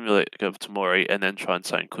of him. You let go of Tomori and then try and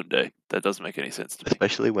sign Koundé. That doesn't make any sense to me.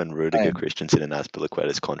 Especially when Rudiger, Christensen, and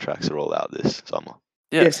Azpilicueta's contracts are all out this summer.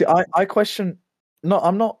 Yeah. See, I question. No,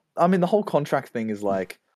 I'm not. I mean, the whole contract thing is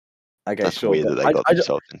like. Okay, that's sure. Weird that they got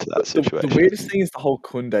themselves into that situation. The weirdest thing is the whole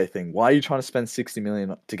Koundé thing. Why are you trying to spend 60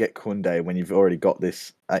 million to get Koundé when you've already got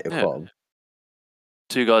this at your club?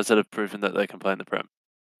 2 guys that have proven that they can play in the Prem.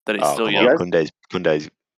 That he's still young. Koundé's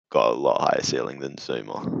got a lot higher ceiling than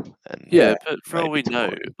Zouma. And but for all we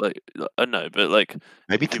know,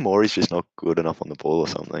 maybe Tomori's just not good enough on the ball or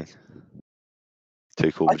something.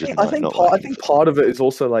 Too cool. I think part of it is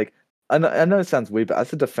also like. I know it sounds weird, but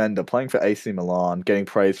as a defender playing for AC Milan, getting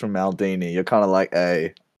praise from Maldini, you're kind of like,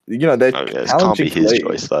 hey, they're challenging for his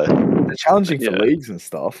choice though. They're challenging for leagues and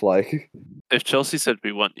stuff. Like, if Chelsea said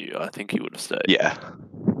we want you, I think he would have stayed. Yeah.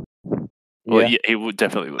 Well, he would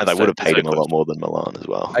definitely. And they would have paid him a lot more than Milan as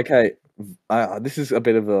well. Okay, this is a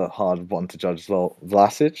bit of a hard one to judge as well.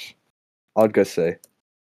 Vlasic, I'd go C.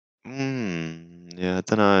 Yeah, I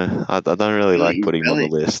don't know. I don't really like He's putting him on the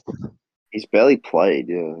barely- list. He's barely played.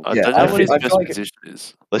 Yeah. I Yeah, don't I know what feel- his I best feel like- position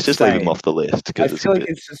is. Let's just leave him Same. off the list I because it's a feel like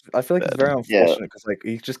bit. I feel like it's bad. very Yeah. unfortunate because like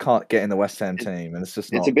he just can't get in the West Ham team, and it's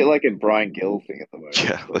just not. It's a bit like a Brian Gill thing at the moment.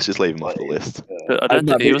 Yeah, let's just leave him off the Like, list. yeah. But I I don't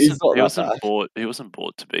know, think he but he's wasn't. not He that wasn't bad. bought. He wasn't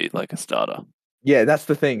bought to be like a starter. Yeah, that's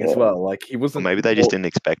the thing as Yeah. well. Like he Or wasn't. maybe they just bought- didn't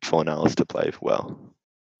expect Fornals to play well.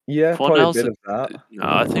 Yeah, probably a Fornals- bit of that. No,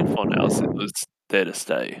 I think Fornals was there to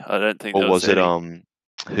stay. I don't think. Or there was it any-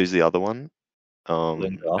 who's the other one?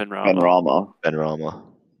 Linda. Benrahma. Benrahma.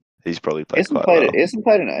 He's probably He played hasn't quite played. well. He hasn't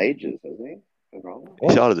played in ages, has he? Benrahma. He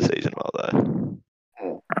started the season well though.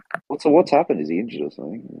 What's happened? Is he injured or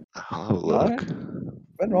something? I'll have a look.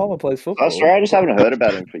 Ben Rama plays football. Oh, sorry, I just haven't heard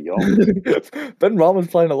about him for young. Ben Rama's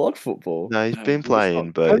playing a lot of football. No, he's No, been he's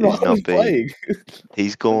playing, Ben but he's not Rama's been. playing.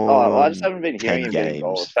 He's gone. Oh, I just haven't been 10 hearing him getting games.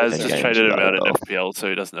 goals. Has 10 just games traded him without out a in goal. FPL, so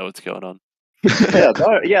he doesn't know what's going on.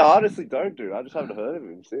 Yeah, I honestly don't do. I just haven't heard of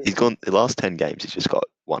him since. He's gone the last 10 games. He's just got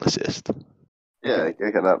 1 assist. Yeah,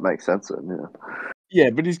 okay, that makes sense then. Yeah, Yeah,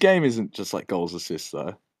 but his game isn't just like goals, assists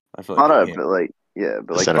though. I feel I like know, but like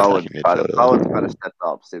centre Bowen's attacking kind midfielder. of stepped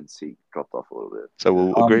up since he dropped off a little bit. So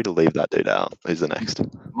we'll Um, agree to leave that dude out. Who's the next?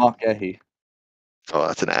 Mark Gehi. Oh,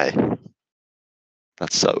 that's an A.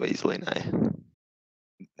 That's so easily an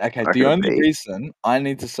A. Okay, I the reckon a only B. reason I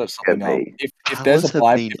need to search something up. B. If there's a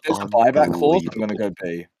Palace have buyback clause, been I'm gonna go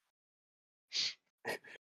B.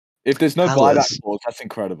 If there's no Palace. buyback clause, that's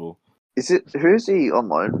incredible. Who's he on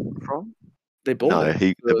loan from? They bought No, him.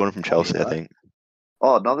 they for bought him from Chelsea, I right? think.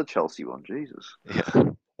 Oh, another Chelsea one. Jesus. Yeah.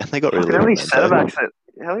 And they got rid How of many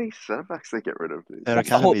Livramento. centre backs they get rid of? Dude? Their That's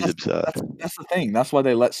the whole- academy's absurd. That's the thing. That's why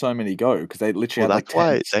they let so many go because they literally Well, had like that's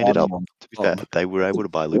why 10 they ended starting up, ones to be at the fair, top. they were able to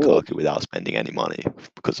buy Good. Lukaku without spending any money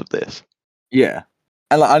because of this. Yeah,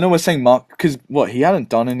 and like, I know we're saying Mark because he hadn't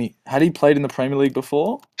done any. Had he played in the Premier League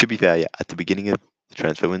before? To be fair, yeah, at the beginning of the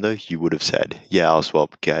transfer window, you would have said, yeah, I'll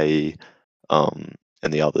swap Gay and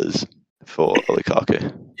the others for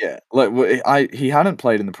Lukaku. Yeah, like he hadn't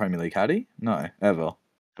played in the Premier League, had he? No, ever.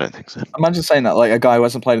 I don't think so. Imagine saying that, like a guy who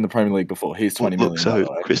hasn't played in the Premier League before. He's 20 Look, million. by so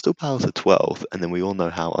the way. Crystal Palace are 12th, and then we all know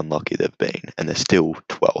how unlucky they've been, and they're still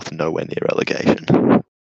 12th, nowhere near relegation.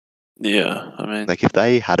 Yeah, I mean, Like, if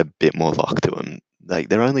they had a bit more luck to them, like,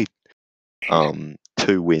 they're only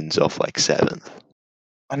 2 wins off, like, 7th.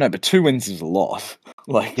 I know, but 2 wins is a lot.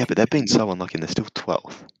 Like, Yeah, but they've been so unlucky, and they're still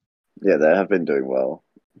 12th. Yeah, they have been doing well.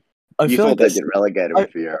 I You feel thought like they'd this, get relegated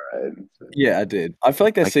with Vieira, right? yeah, I did. I feel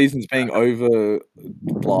like their Like- season's being over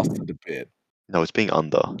blasted a bit. No, it's being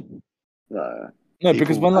under. No. No,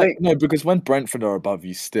 because People- because when Brentford are above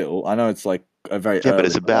you, still, I know it's like a very Yeah, but early,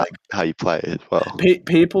 it's about like, how you play as well.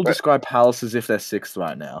 people describe Palace as if they're 6th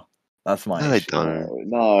right now. That's my No, they issue. don't.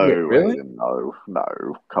 No, Yeah, really? no.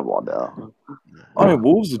 Come on now. I mean,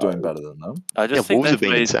 Wolves are doing better than them. I Yeah, just think Wolves have they've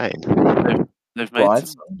been made insane. they've made Brighton,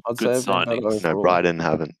 some I'd good say, have been better signings. No, overall. Brighton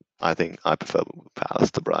haven't. I think I prefer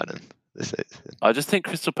Palace to Brighton this season. I just think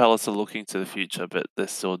Crystal Palace are looking to the future, but they're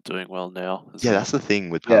still doing well now. as Yeah, well. that's the thing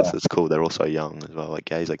with Yeah. Palace that's cool. They're also young as well. Like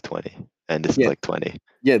Gay's like 20, Anderson's Yeah. like 20,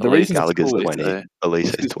 Yeah, the At least reason it's Gallagher's cool is 20, so- Elise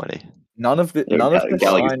This is is- 20. none of their Gallagher's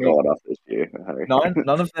signings, going off this year. Harry.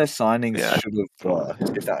 none of their signings Yeah. should have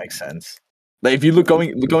worked, if that makes sense. Like if you look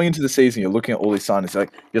going into the season, you're looking at all these signings.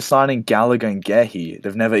 Like you're signing Gallagher and Gehi.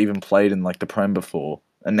 They've never even played in like the Prem before,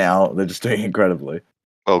 and now they're just doing incredibly.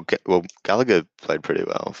 Well, Gallagher played pretty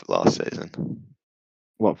well for last season.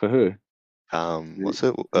 What for who? What's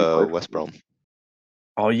it? played West for Brom.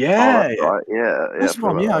 Oh Oh, yeah, that's right. Yeah. West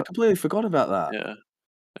Brom. forgot Yeah, I about completely forgot about that. Yeah,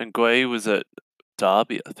 and Guay was at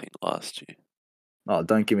Derby, I think, last year. Oh,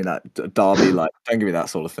 don't give me that Derby. Like, don't give me that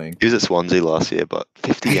sort of thing. He was at Swansea last year, but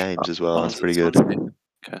 50 games as well. Oh, That's was it pretty good.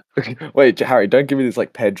 Swansea? Wait, Harry, don't give me this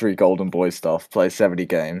like Pedri Golden Boy stuff. Plays 70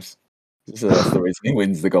 games, so that's the reason he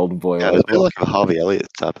wins the Golden Boy. Yeah, or it was a bit whatever. like a Harvey Elliott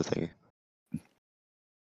type of thing.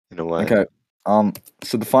 In a way. Okay.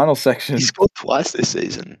 So the final section. He scored twice this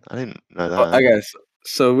season. I didn't know that. Okay,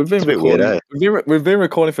 so we've been It's a bit weird, recording. We've been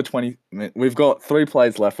recording for 20 minutes. We've got 3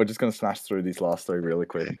 plays left. We're just gonna smash through these last 3 really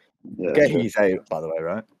quick. Yeah, Get sure. he's 8, by the way,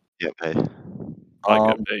 right? Yeah, hey. I go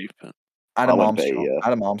Um, B, but Adam I went B, Armstrong. yeah.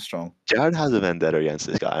 Adam Armstrong. Jared has a vendetta against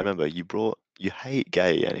this guy. I remember you hate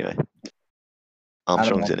Gay anyway.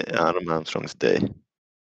 Armstrong's in it. Adam Armstrong's D.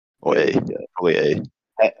 Or E. Yeah. Probably E.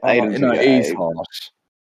 Aiden's no, a he's A. harsh.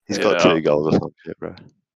 He's got Yeah. 2 goals or some shit, bro.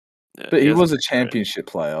 yeah, But he hasn't was a been great. championship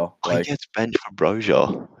player. Oh, he Like, gets benched for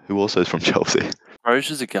Brozier, who also is from Chelsea.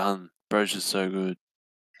 Brozier's a gun. Brozier's so good.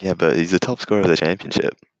 Yeah, but he's the top scorer of the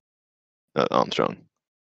championship. Armstrong,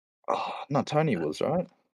 no, Tony was right.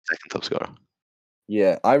 second top scorer.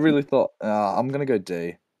 Yeah, I really thought I'm gonna go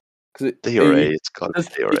D. Because D or E, it's got to be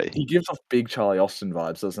D or E. he gives off big Charlie Austin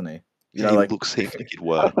vibes, doesn't he? You Yeah, know, like seems like he'd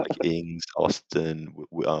work like Ings, Austin,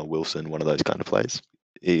 Wilson, one of those kind of plays.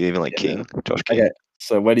 Even like Yeah. King, Josh King. okay.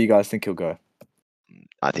 So where do you guys think he'll go?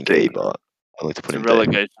 I think D. E, but I like to put To him D.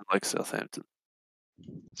 relegation like Southampton.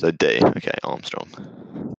 So D. Okay,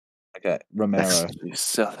 Armstrong. Okay, Romero,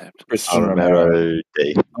 Southampton. Christian Romero. Romero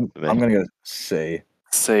D. I'm gonna go C.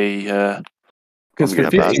 See, Because I'm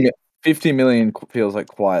gonna 50 million feels like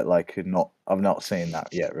quite like I've not seen that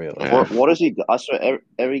yet, really. Yeah. What has he? I swear,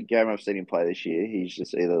 every game I've seen him play this year, he's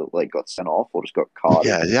just either like got sent off or just got carded.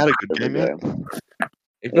 Yeah, he had a good every game. game.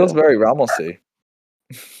 It feels very Ramosy.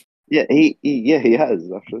 Yeah, he has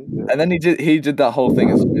actually. Yeah. And then he did that whole thing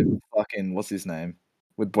as with fucking what's his name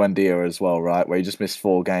with Buendia as well, right? Where he just missed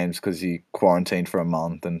 4 games because he quarantined for a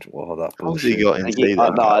month and all that How has he bullshit. got I in think C he,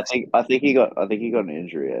 then? no, I guys? think he got an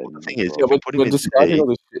injury. The thing is, Yeah, if you put him we're in describing C, all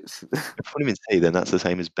this shit. if you put him in C, then that's the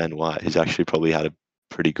same as Ben White, who's actually probably had a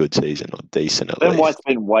pretty good season, or decent at Ben least. White's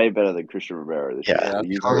been way better than Christian Romero this Yeah, year.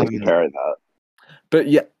 You can't- can't comparing that. But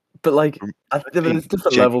yeah, but like there's different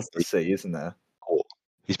genuinely levels to see, isn't there? Poor.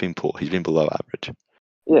 He's been poor. He's been below average.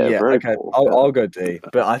 Yeah, very okay. poor. I'll go D,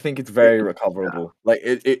 but I think it's very recoverable. Like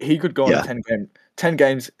he could go on Yeah. a 10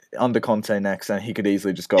 games under Conte next, and he could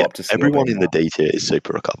easily just go Yeah, up to C. everyone in the D tier is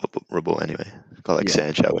super recoverable anyway. Got like Yeah.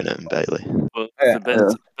 Sancho in it and Bailey. well, Yeah,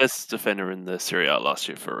 the best defender in the Serie A last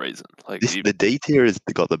year for a reason. Like The D tier has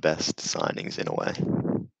got the best signings in a way.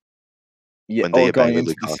 Yeah, When they or going Bailey,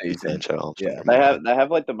 into the Lukaku, season. Sancho, Armstrong, Yeah. Romero. They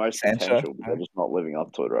have like the most Sancho, potential, but they're just not living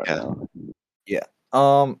up to it right Yeah.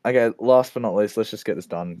 now. Okay, last but not least, let's just get this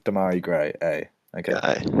done. Damari Gray, A. Okay.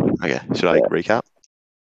 Okay, should I recap?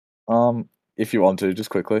 If you want to, just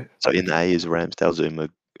quickly. So in A is Ramsdale, Zuma,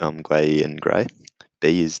 Guay, and Gray.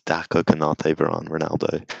 B is Daka, Kanate, Varane,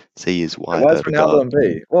 Ronaldo. C is White, Why is Ronaldo Odegaard.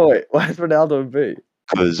 in B? Wait, why is Ronaldo in B?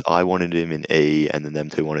 Because I wanted him in E, and then them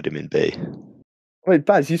two wanted him in B. Wait,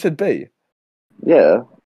 Baz, you said B. Yeah.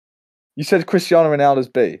 You said Cristiano Ronaldo's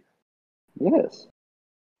B. Yes.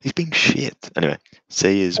 He's been shit. Anyway,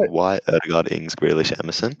 C is Wait. White, Odegaard, Ings, Grealish,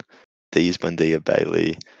 Emerson. D is Buendia,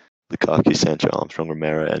 Bailey, Lukaku, Sancho, Armstrong,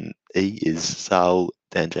 Romero, and E is Sal,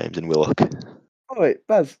 Dan James, and Willock. Oh wait,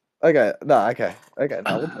 Baz. Okay, no, okay.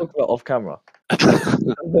 Now we'll talk about off camera.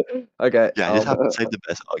 Okay. Yeah, I just have to save the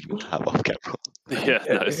best argument to have off camera.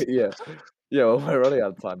 yeah, nice. Yeah. Well, we're running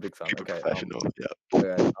out of time, big time. Keep it Okay. professional. Yeah.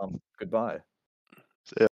 Okay. Goodbye.